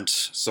on the hunt.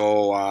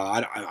 So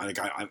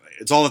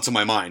it's all that's in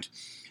my mind.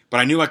 But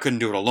I knew I couldn't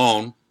do it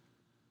alone.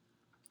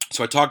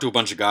 So I talked to a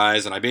bunch of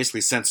guys, and I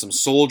basically sent some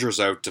soldiers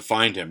out to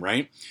find him,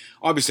 right?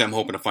 Obviously, I'm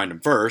hoping to find him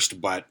first,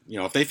 but,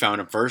 if they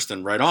found him first,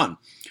 then right on.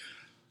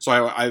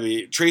 So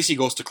Tracy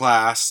goes to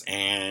class,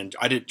 and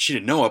she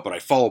didn't know it, but I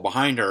followed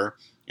behind her.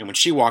 And when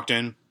she walked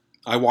in,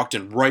 I walked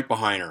in right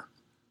behind her.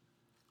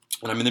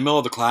 And I'm in the middle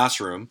of the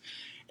classroom,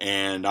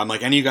 and I'm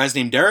like, any of you guys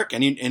named Derek?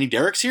 Any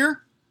Dereks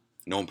here?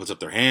 No one puts up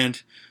their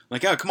hand. I'm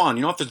like, come on,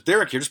 if there's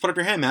Derek here, just put up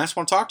your hand, man. I just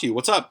want to talk to you.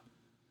 What's up?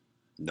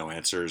 No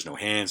answers, no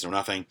hands, no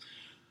nothing.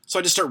 So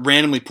I just start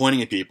randomly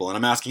pointing at people, and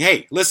I'm asking,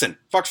 hey, listen,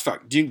 fuck.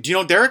 Do you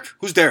know Derek?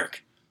 Who's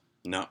Derek?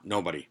 No,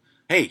 nobody.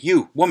 Hey,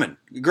 you, woman,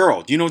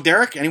 girl, do you know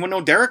Derek? Anyone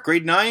know Derek?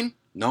 Grade 9?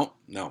 No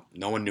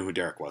one knew who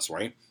Derek was,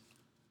 right?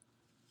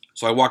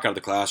 So I walk out of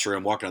the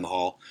classroom, walk down the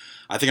hall.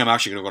 I think I'm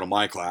actually going to go to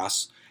my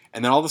class.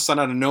 And then all of a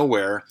sudden, out of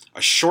nowhere,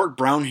 a short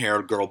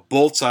brown-haired girl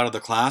bolts out of the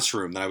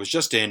classroom that I was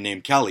just in,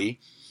 named Kelly,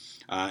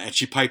 and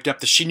she piped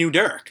up that she knew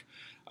Derek.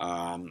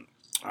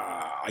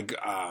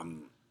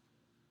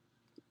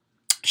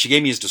 She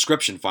gave me his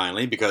description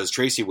finally because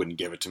Tracy wouldn't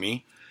give it to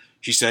me.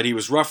 She said he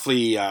was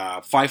roughly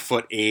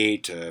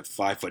 5'8" to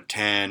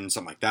 5'10",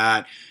 something like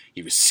that.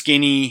 He was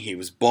skinny, he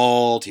was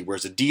bald, he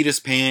wears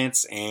Adidas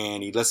pants,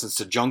 and he listens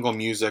to jungle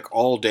music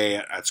all day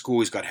at school.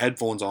 He's got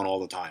headphones on all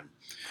the time.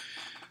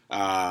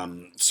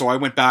 So I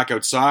went back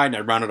outside and I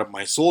rounded up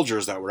my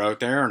soldiers that were out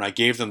there and I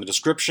gave them the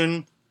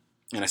description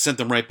and I sent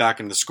them right back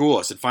into the school.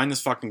 I said, find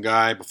this fucking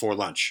guy before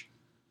lunch.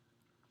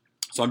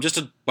 So I'm just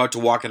about to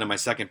walk into my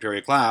second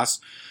period class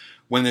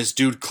when this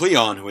dude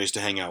Cleon, who I used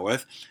to hang out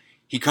with,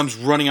 he comes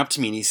running up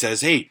to me and he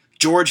says, hey,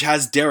 George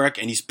has Derek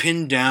and he's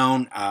pinned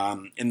down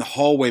in the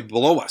hallway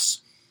below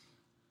us.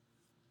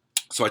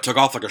 So I took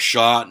off like a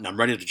shot and I'm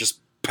ready to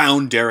just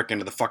pound Derek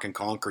into the fucking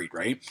concrete,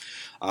 right?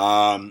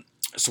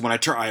 So when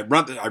I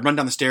run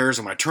down the stairs,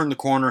 and when I turn the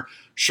corner,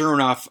 sure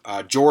enough,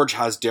 George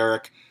has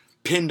Derek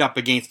pinned up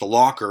against the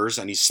lockers,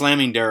 and he's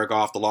slamming Derek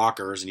off the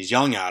lockers, and he's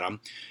yelling at him,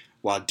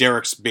 while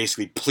Derek's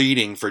basically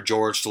pleading for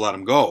George to let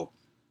him go.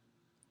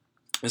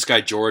 This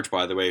guy George,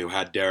 by the way, who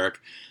had Derek,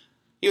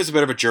 he was a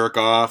bit of a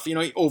jerk-off.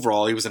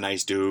 Overall, he was a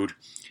nice dude.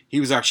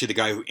 He was actually the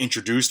guy who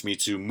introduced me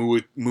to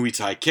Muay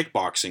Thai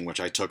kickboxing, which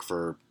I took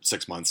for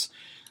 6 months.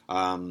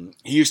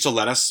 He used to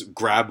let us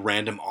grab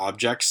random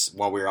objects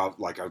while we were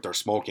out there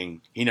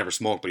smoking. He never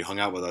smoked, but he hung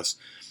out with us.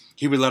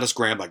 He would let us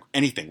grab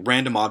anything,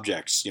 random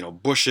objects,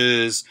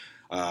 bushes,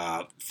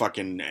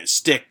 fucking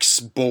sticks,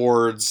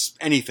 boards,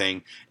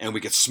 anything, and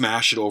we could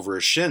smash it over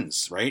his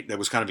shins, right? That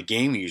was kind of a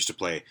game we used to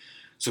play.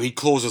 So he'd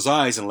close his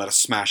eyes and let us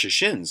smash his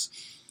shins.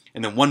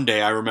 And then one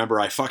day I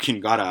remember I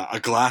fucking got a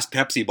glass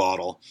Pepsi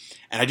bottle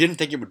and I didn't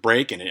think it would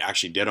break and it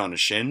actually did on his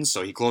shins.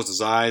 So he closed his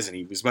eyes and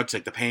he was about to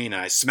take the pain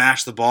and I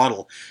smashed the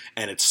bottle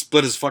and it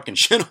split his fucking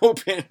shin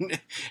open.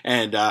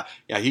 And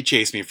he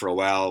chased me for a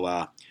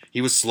while. He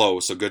was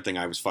slow, so good thing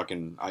I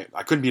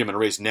couldn't beat him in a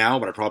race now,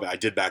 but I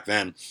did back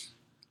then.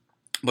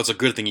 But it's a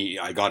good thing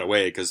I got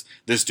away because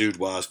this dude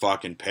was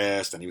fucking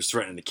pissed and he was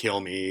threatening to kill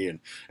me.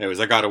 And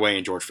anyways, I got away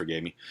and George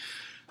forgave me.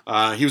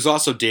 He was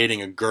also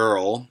dating a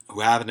girl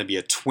who happened to be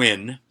a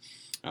twin.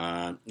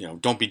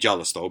 Don't be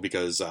jealous though,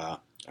 because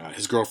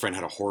his girlfriend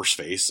had a horse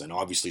face, and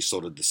obviously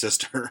so did the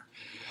sister.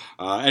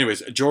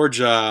 Anyways,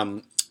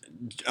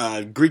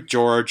 Greek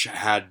George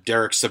had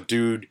Derek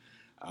subdued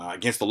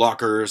against the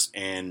lockers,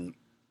 and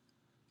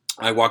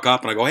I walk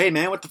up and I go, "Hey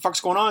man, what the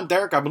fuck's going on,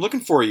 Derek? I've been looking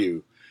for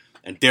you."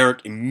 And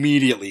Derek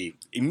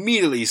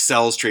immediately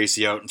sells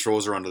Tracy out and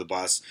throws her under the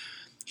bus.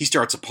 He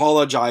starts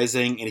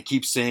apologizing, and he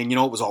keeps saying, it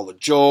was all a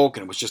joke,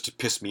 and it was just to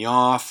piss me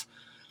off.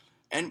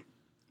 And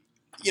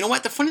you know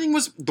what? The funny thing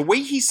was, the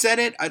way he said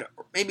it,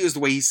 maybe it was the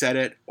way he said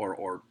it,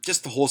 or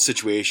just the whole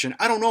situation.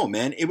 I don't know,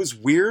 man. It was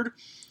weird,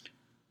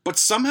 but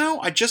somehow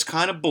I just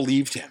kind of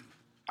believed him.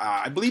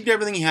 I believed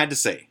everything he had to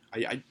say.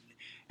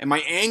 And my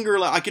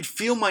anger, I could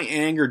feel my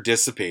anger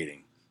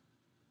dissipating.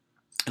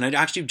 And I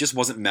actually just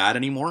wasn't mad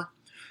anymore.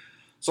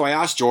 So I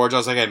asked George, I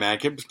was like, "Hey man,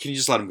 can you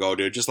just let him go,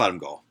 dude? Just let him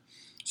go."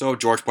 So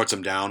George puts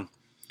him down.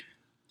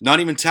 Not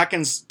even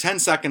 10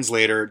 seconds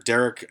later,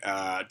 Derek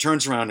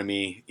turns around to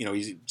me.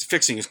 He's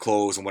fixing his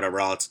clothes and whatever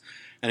else.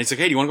 And he's like,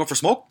 "Hey, do you want to go for a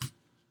smoke?"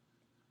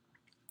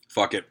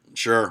 Fuck it.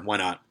 Sure, why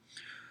not?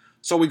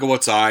 So we go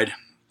outside,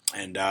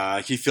 and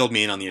he filled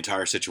me in on the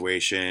entire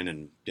situation.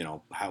 And,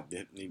 how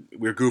we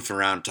were goofing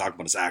around and talking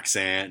about his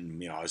accent.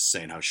 And, I was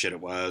saying how shit it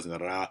was. And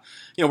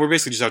we're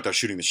basically just out there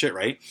shooting the shit,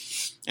 right?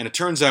 And it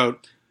turns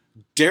out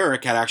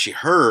Derek had actually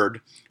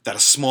heard that a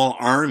small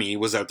army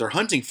was out there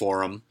hunting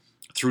for him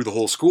through the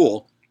whole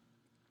school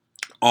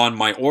on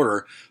my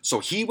order. So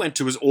he went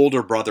to his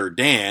older brother,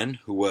 Dan,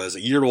 who was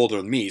a year older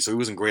than me, so he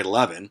was in grade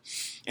 11,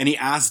 and he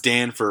asked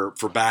Dan for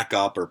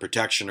backup or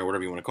protection or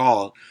whatever you want to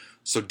call it.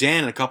 So Dan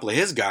and a couple of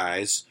his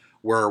guys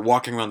were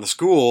walking around the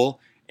school,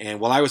 and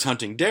while I was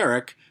hunting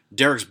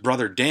Derek's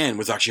brother Dan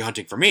was actually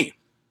hunting for me.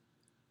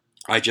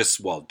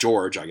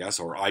 George, I guess,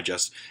 or I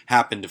just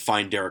happened to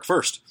find Derek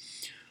first.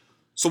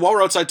 So while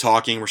we're outside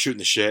talking, we're shooting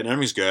the shit, and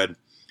everything's good.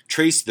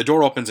 The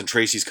door opens, and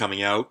Tracy's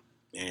coming out.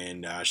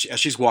 And as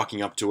she's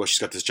walking up to us, she's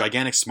got this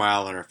gigantic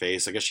smile on her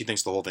face. I guess she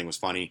thinks the whole thing was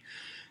funny.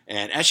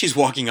 And as she's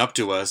walking up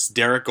to us,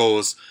 Derek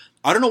goes,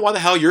 "I don't know why the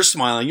hell you're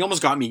smiling. You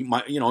almost got me,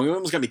 you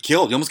almost got me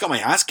killed. You almost got my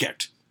ass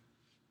kicked."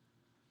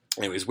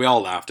 Anyways, we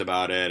all laughed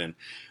about it. And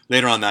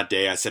later on that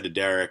day, I said to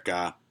Derek,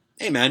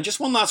 "Hey man, just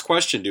one last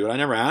question, dude. I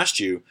never asked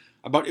you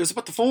it was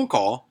about the phone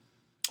call."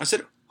 I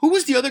said, "Who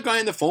was the other guy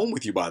on the phone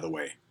with you, by the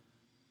way?"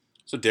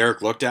 So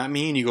Derek looked at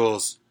me and he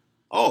goes,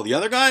 "Oh, the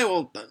other guy?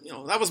 Well,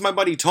 that was my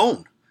buddy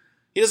Tone.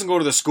 He doesn't go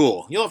to the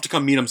school. You'll have to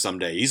come meet him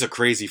someday. He's a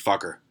crazy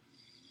fucker."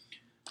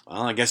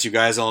 Well, I guess you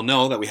guys all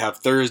know that we have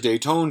Thursday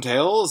Tone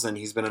Tales, and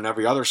he's been in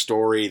every other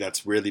story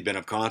that's really been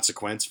of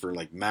consequence for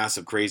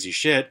massive crazy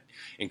shit,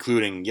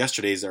 including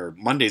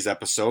Monday's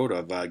episode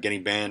of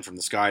getting banned from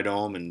the Sky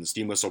Dome and the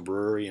Steam Whistle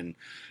Brewery and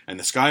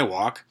the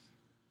Skywalk.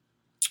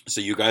 So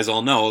you guys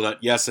all know that,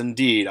 yes,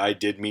 indeed, I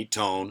did meet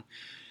Tone,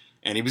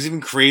 and he was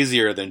even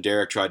crazier than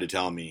Derek tried to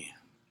tell me.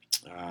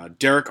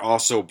 Derek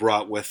also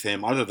brought with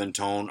him, other than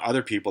Tone,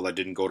 other people that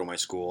didn't go to my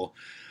school.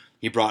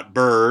 He brought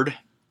Bird,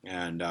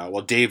 and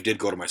Dave did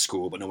go to my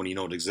school, but no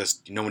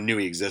one knew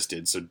he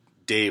existed, so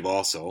Dave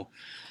also.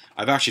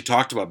 I've actually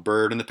talked about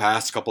Bird in the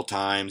past couple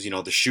times.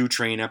 The Shoe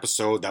Train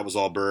episode, that was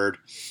all Bird.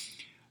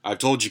 I've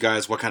told you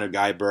guys what kind of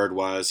guy Bird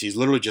was. He's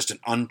literally just an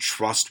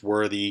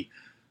untrustworthy,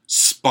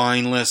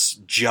 spineless,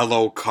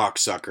 jello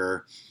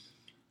cocksucker.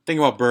 Thing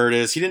about Bird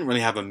is he didn't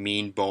really have a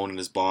mean bone in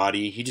his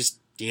body.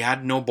 He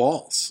had no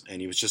balls, and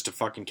he was just a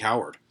fucking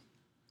coward.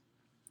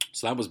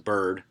 So that was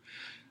Bird.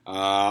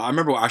 I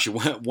remember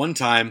actually one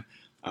time,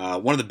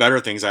 one of the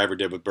better things I ever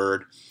did with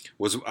Bird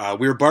was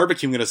we were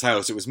barbecuing at his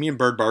house. It was me and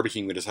Bird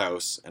barbecuing at his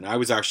house, and I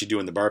was actually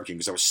doing the barbecue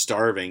because I was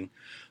starving.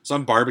 So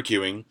I'm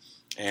barbecuing,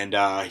 and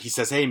he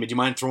says, "Hey, do you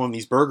mind throwing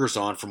these burgers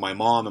on for my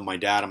mom and my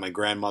dad and my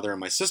grandmother and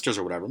my sisters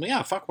or whatever?" I'm like,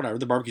 "Yeah, fuck, whatever.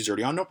 The barbecue's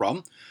already on, no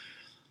problem."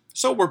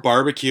 So we're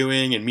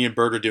barbecuing, and me and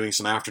Bird are doing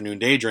some afternoon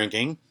day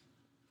drinking.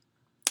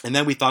 And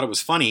then we thought it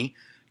was funny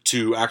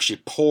to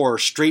actually pour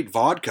straight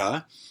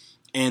vodka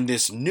and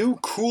this new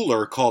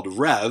cooler called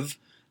Rev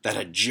that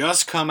had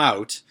just come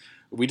out.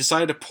 We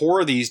decided to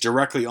pour these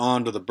directly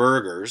onto the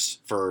burgers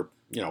we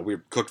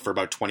were cooked for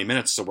about 20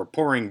 minutes, so we're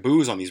pouring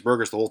booze on these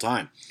burgers the whole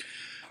time.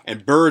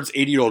 And Bird's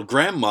 80-year-old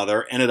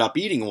grandmother ended up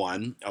eating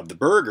one of the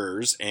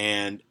burgers,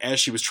 and as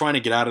she was trying to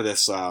get out of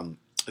this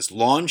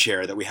lawn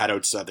chair that we had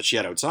outside, that she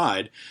had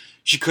outside,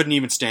 she couldn't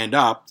even stand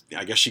up.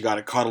 I guess she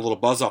caught a little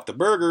buzz off the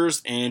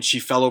burgers, and she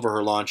fell over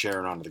her lawn chair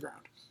and onto the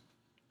ground.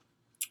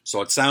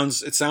 So it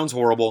sounds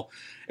horrible.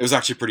 It was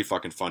actually pretty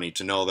fucking funny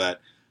to know that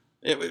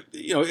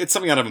it's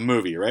something out of a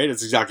movie, right?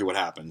 It's exactly what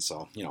happened.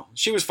 So,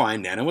 she was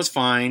fine. Nana was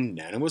fine.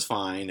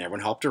 Everyone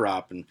helped her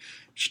up, and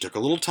she took a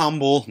little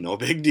tumble. No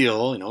big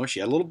deal. She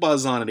had a little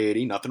buzz on at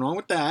 80. Nothing wrong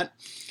with that.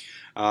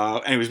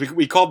 Anyways,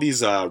 we called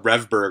these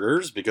Rev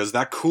Burgers because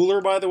that cooler,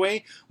 by the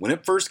way, when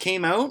it first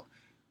came out,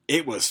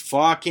 it was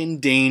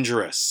fucking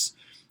dangerous.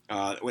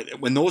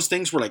 When those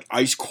things were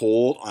ice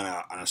cold on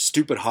a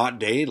stupid hot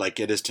day, like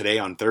it is today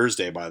on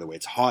Thursday, by the way,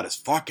 it's hot as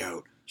fuck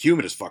out,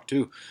 humid as fuck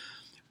too.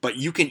 But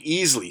you can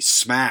easily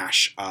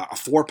smash a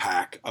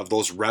 4-pack of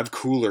those Rev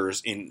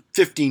coolers in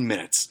 15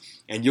 minutes.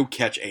 and you'll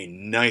catch a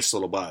nice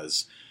little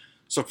buzz.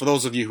 So for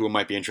those of you who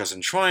might be interested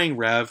in trying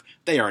Rev,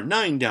 they are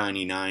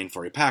 $9.99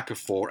 for a pack of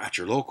 4 at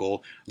your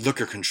local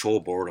Liquor Control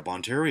Board of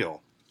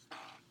Ontario.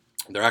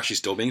 They're actually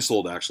still being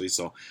sold, actually,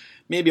 so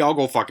maybe I'll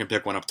go fucking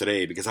pick one up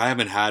today because I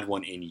haven't had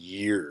one in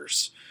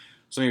years.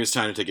 So maybe it's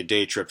time to take a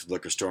day trip to the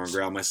liquor store and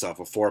grab myself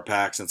a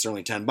 4-pack since they're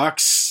only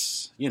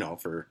 $10,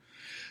 for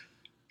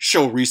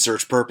show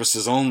research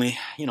purposes only,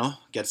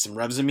 get some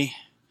revs in me.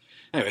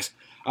 Anyways,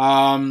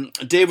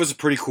 Dave was a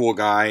pretty cool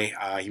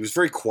guy. He was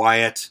very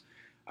quiet.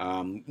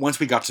 Once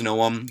we got to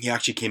know him, he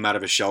actually came out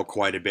of his shell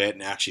quite a bit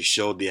and actually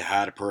showed that he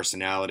had a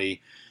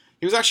personality.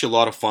 He was actually a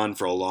lot of fun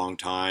for a long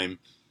time.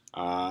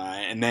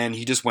 And then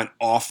he just went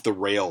off the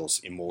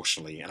rails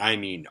emotionally, and I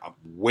mean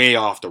way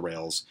off the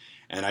rails,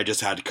 and I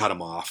just had to cut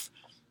him off.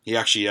 He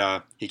actually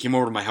he came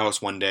over to my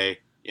house one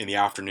day in the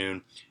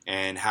afternoon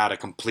and had a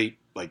complete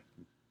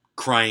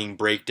crying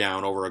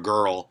breakdown over a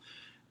girl.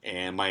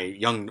 And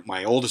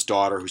my oldest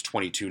daughter, who's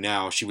 22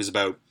 now, she was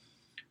about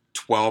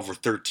 12 or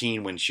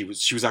 13 when she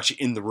was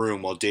actually in the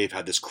room while Dave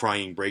had this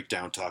crying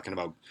breakdown talking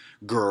about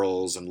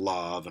girls and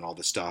love and all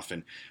this stuff.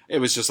 And it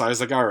was just, I was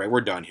like, all right,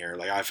 we're done here.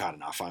 I've had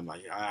enough. I'm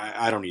like,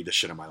 I don't need this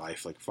shit in my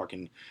life.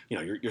 Fucking,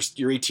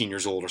 you're 18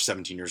 years old or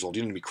 17 years old.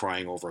 You don't need to be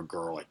crying over a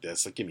girl like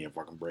this. Give me a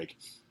fucking break.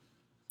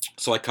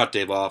 So I cut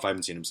Dave off. I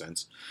haven't seen him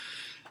since.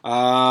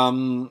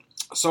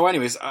 So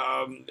anyways,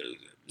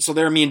 so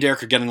there, me and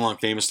Derek are getting along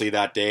famously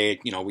that day.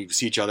 We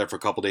see each other for a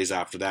couple days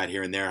after that,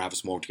 here and there, have a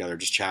smoke together,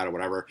 just chat or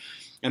whatever.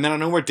 And then I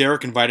know where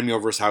Derek invited me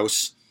over his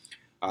house.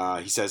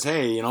 He says,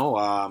 hey, you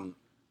want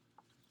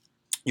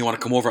to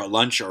come over at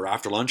lunch or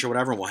after lunch or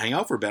whatever, and we'll hang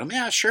out for a bit. I'm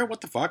yeah, sure,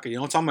 what the fuck?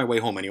 It's on my way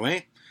home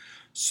anyway.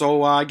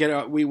 So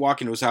we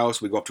walk into his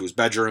house, we go up to his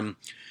bedroom,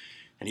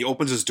 and he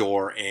opens his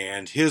door,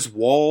 and his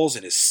walls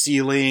and his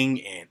ceiling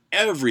and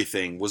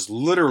everything was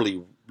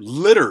literally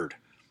littered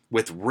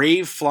with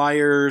rave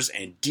flyers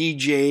and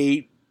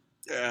DJ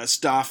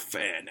stuff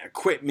and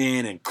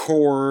equipment and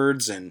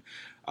cords and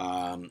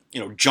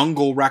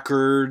jungle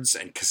records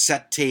and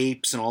cassette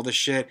tapes and all this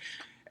shit.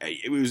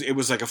 It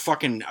was like a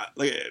fucking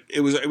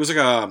it was like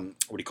a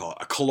what do you call it?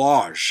 A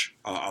collage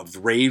of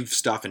rave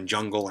stuff and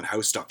jungle and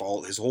house stuff.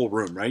 All his whole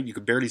room, right? You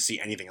could barely see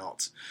anything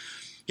else.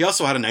 He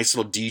also had a nice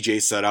little DJ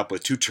set up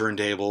with 2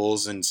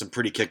 turntables and some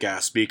pretty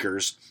kick-ass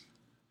speakers.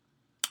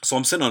 So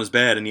I'm sitting on his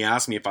bed and he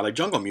asked me if I like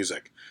jungle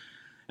music.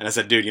 And I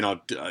said, dude,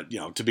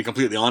 to be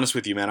completely honest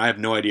with you, man, I have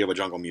no idea what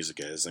jungle music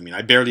is. I mean,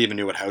 I barely even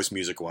knew what house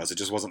music was. It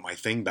just wasn't my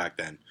thing back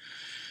then.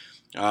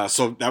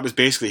 So that was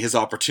basically his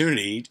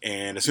opportunity.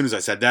 And as soon as I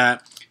said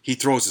that, he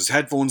throws his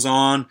headphones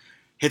on,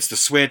 hits the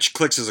switch,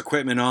 clicks his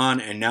equipment on,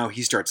 and now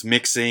he starts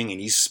mixing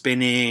and he's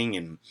spinning.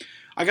 And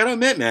I got to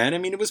admit, man, I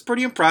mean, it was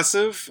pretty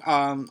impressive.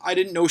 I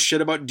didn't know shit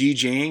about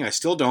DJing. I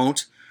still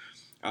don't.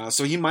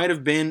 So he might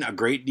have been a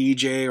great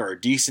DJ or a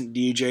decent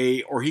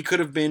DJ, or he could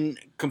have been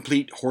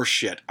complete horse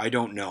shit. I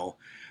don't know.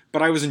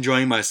 But I was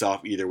enjoying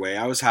myself either way.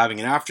 I was having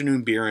an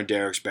afternoon beer in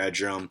Derek's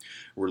bedroom.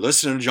 We're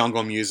listening to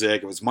jungle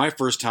music. It was my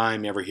first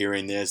time ever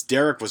hearing this.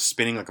 Derek was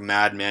spinning like a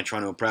madman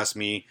trying to impress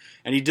me.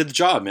 And he did the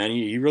job, man.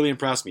 He really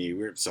impressed me.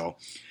 So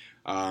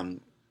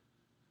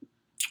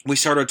we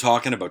started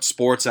talking about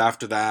sports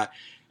after that.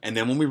 And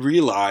then when we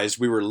realized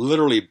we were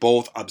literally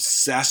both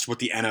obsessed with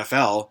the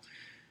NFL,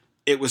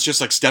 it was just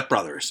like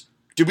stepbrothers.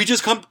 Did we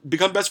just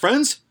become best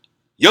friends?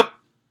 Yup.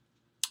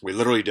 We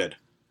literally did.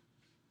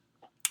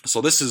 So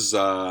this is,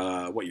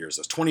 what year is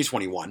this?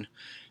 2021.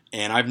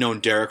 And I've known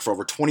Derek for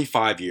over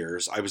 25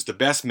 years. I was the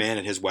best man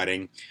at his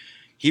wedding.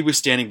 He was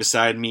standing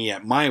beside me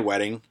at my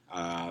wedding,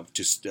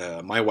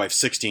 my wife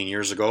 16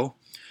 years ago.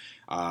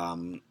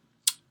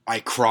 I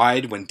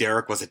cried when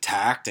Derek was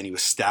attacked and he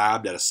was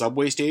stabbed at a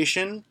subway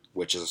station,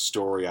 which is a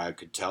story I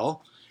could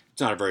tell.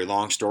 It's not a very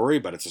long story,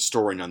 but it's a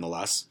story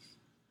nonetheless.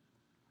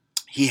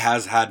 He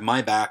has had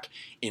my back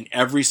in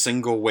every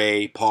single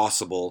way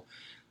possible.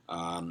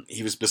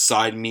 He was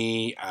beside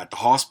me at the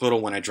hospital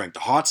when I drank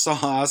the hot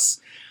sauce.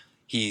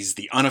 He's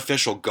the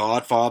unofficial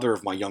godfather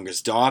of my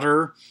youngest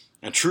daughter.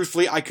 And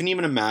truthfully, I couldn't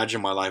even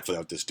imagine my life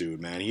without this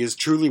dude, man. He is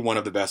truly one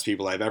of the best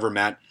people I've ever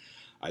met.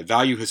 I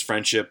value his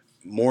friendship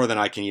more than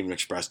I can even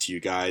express to you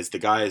guys. The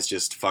guy is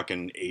just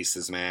fucking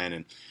aces, man.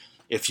 And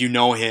if you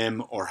know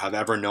him or have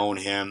ever known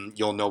him,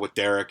 you'll know with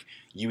Derek,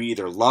 you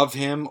either love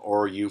him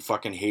or you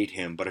fucking hate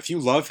him. But if you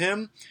love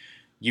him,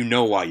 you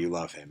know why you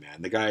love him,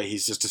 man. The guy,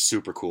 he's just a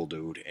super cool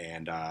dude.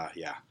 And,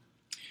 yeah.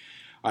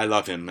 I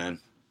love him, man.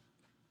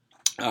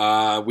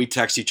 We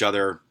text each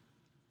other,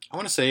 I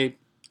want to say,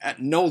 at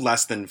no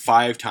less than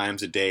 5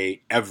 times a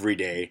day, every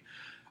day,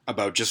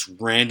 about just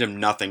random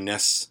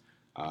nothingness.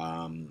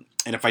 And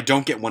if I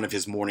don't get one of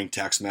his morning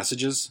text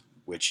messages,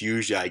 which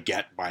usually I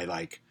get by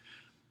like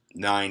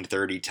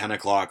 9:30, 10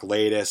 o'clock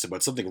latest,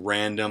 about something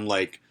random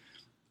like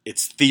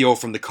it's Theo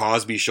from the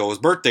Cosby Show's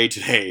birthday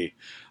today,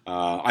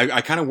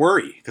 I kind of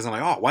worry because I'm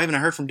like, oh, why haven't I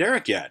heard from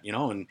Derek yet?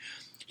 And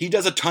he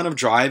does a ton of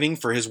driving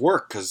for his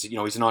work because,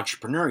 he's an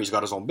entrepreneur. He's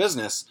got his own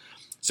business.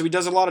 So he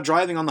does a lot of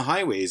driving on the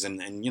highways and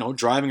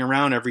driving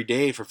around every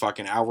day for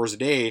fucking hours a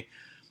day.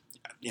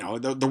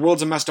 the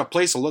world's a messed up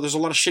place. There's a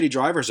lot of shitty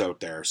drivers out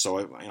there, so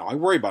I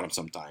worry about them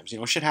sometimes.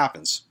 Shit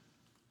happens.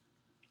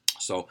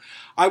 So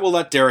I will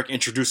let Derek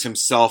introduce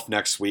himself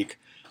next week.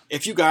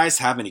 If you guys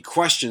have any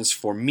questions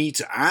for me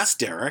to ask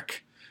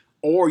Derek,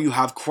 or you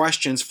have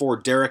questions for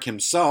Derek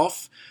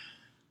himself,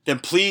 then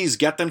please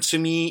get them to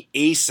me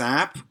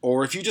ASAP.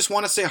 Or if you just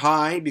want to say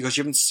hi because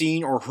you haven't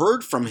seen or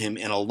heard from him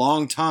in a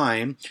long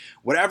time,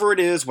 whatever it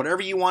is,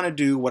 whatever you want to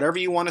do, whatever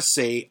you want to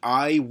say,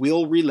 I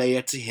will relay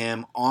it to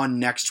him on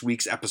next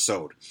week's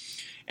episode.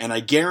 And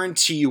I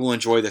guarantee you will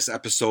enjoy this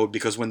episode,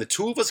 because when the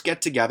two of us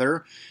get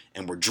together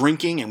and we're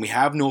drinking and we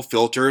have no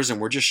filters and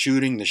we're just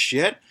shooting the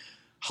shit,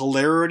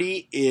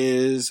 hilarity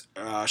is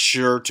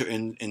sure to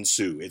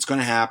ensue. It's going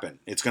to happen.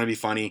 It's going to be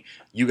funny.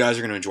 You guys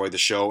are going to enjoy the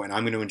show, and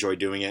I'm going to enjoy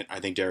doing it. I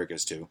think Derek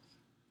is too.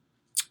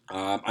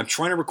 I'm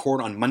trying to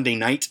record on Monday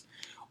night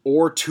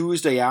or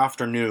Tuesday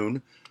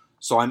afternoon,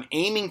 so I'm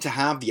aiming to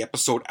have the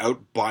episode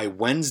out by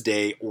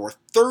Wednesday or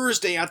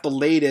Thursday at the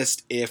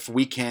latest if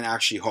we can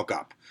actually hook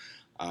up.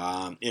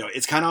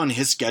 It's kind of on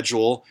his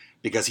schedule,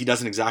 because he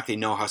doesn't exactly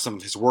know how some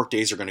of his work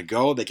days are going to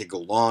go. They could go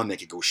long, they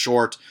could go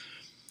short.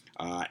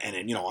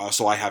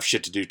 Also I have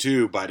shit to do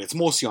too, but it's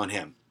mostly on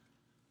him.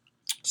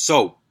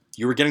 So,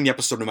 you were getting the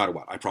episode no matter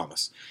what, I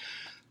promise.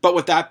 But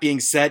with that being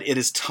said, it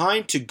is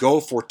time to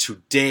go for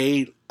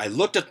today. I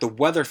looked at the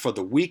weather for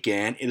the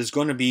weekend. It is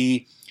going to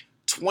be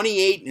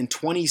 28 and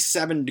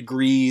 27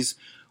 degrees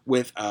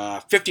with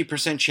a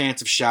 50%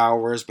 chance of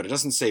showers, but it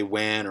doesn't say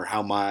when or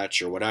how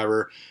much or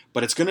whatever.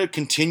 But it's going to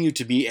continue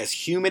to be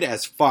as humid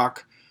as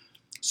fuck.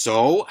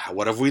 So,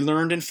 what have we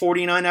learned in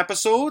 49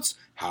 episodes?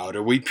 How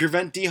do we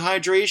prevent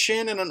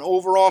dehydration and an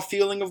overall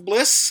feeling of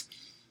bliss?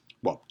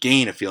 Well,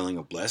 gain a feeling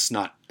of bliss,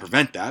 not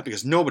prevent that,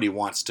 because nobody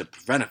wants to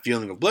prevent a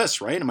feeling of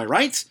bliss, right? Am I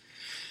right?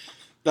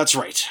 That's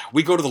right.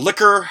 We go to the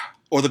liquor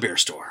or the beer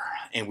store,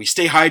 and we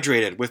stay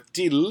hydrated with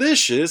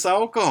delicious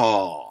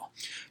alcohol.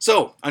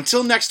 So,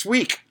 until next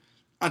week,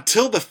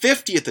 until the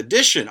 50th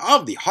edition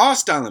of the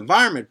Hostile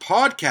Environment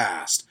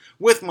Podcast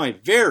with my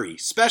very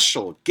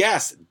special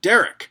guest,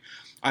 Derek,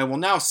 I will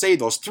now say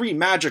those 3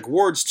 magic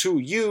words to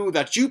you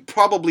that you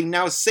probably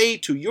now say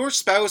to your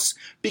spouse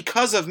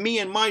because of me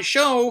and my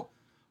show.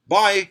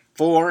 Bye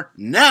for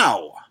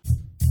now.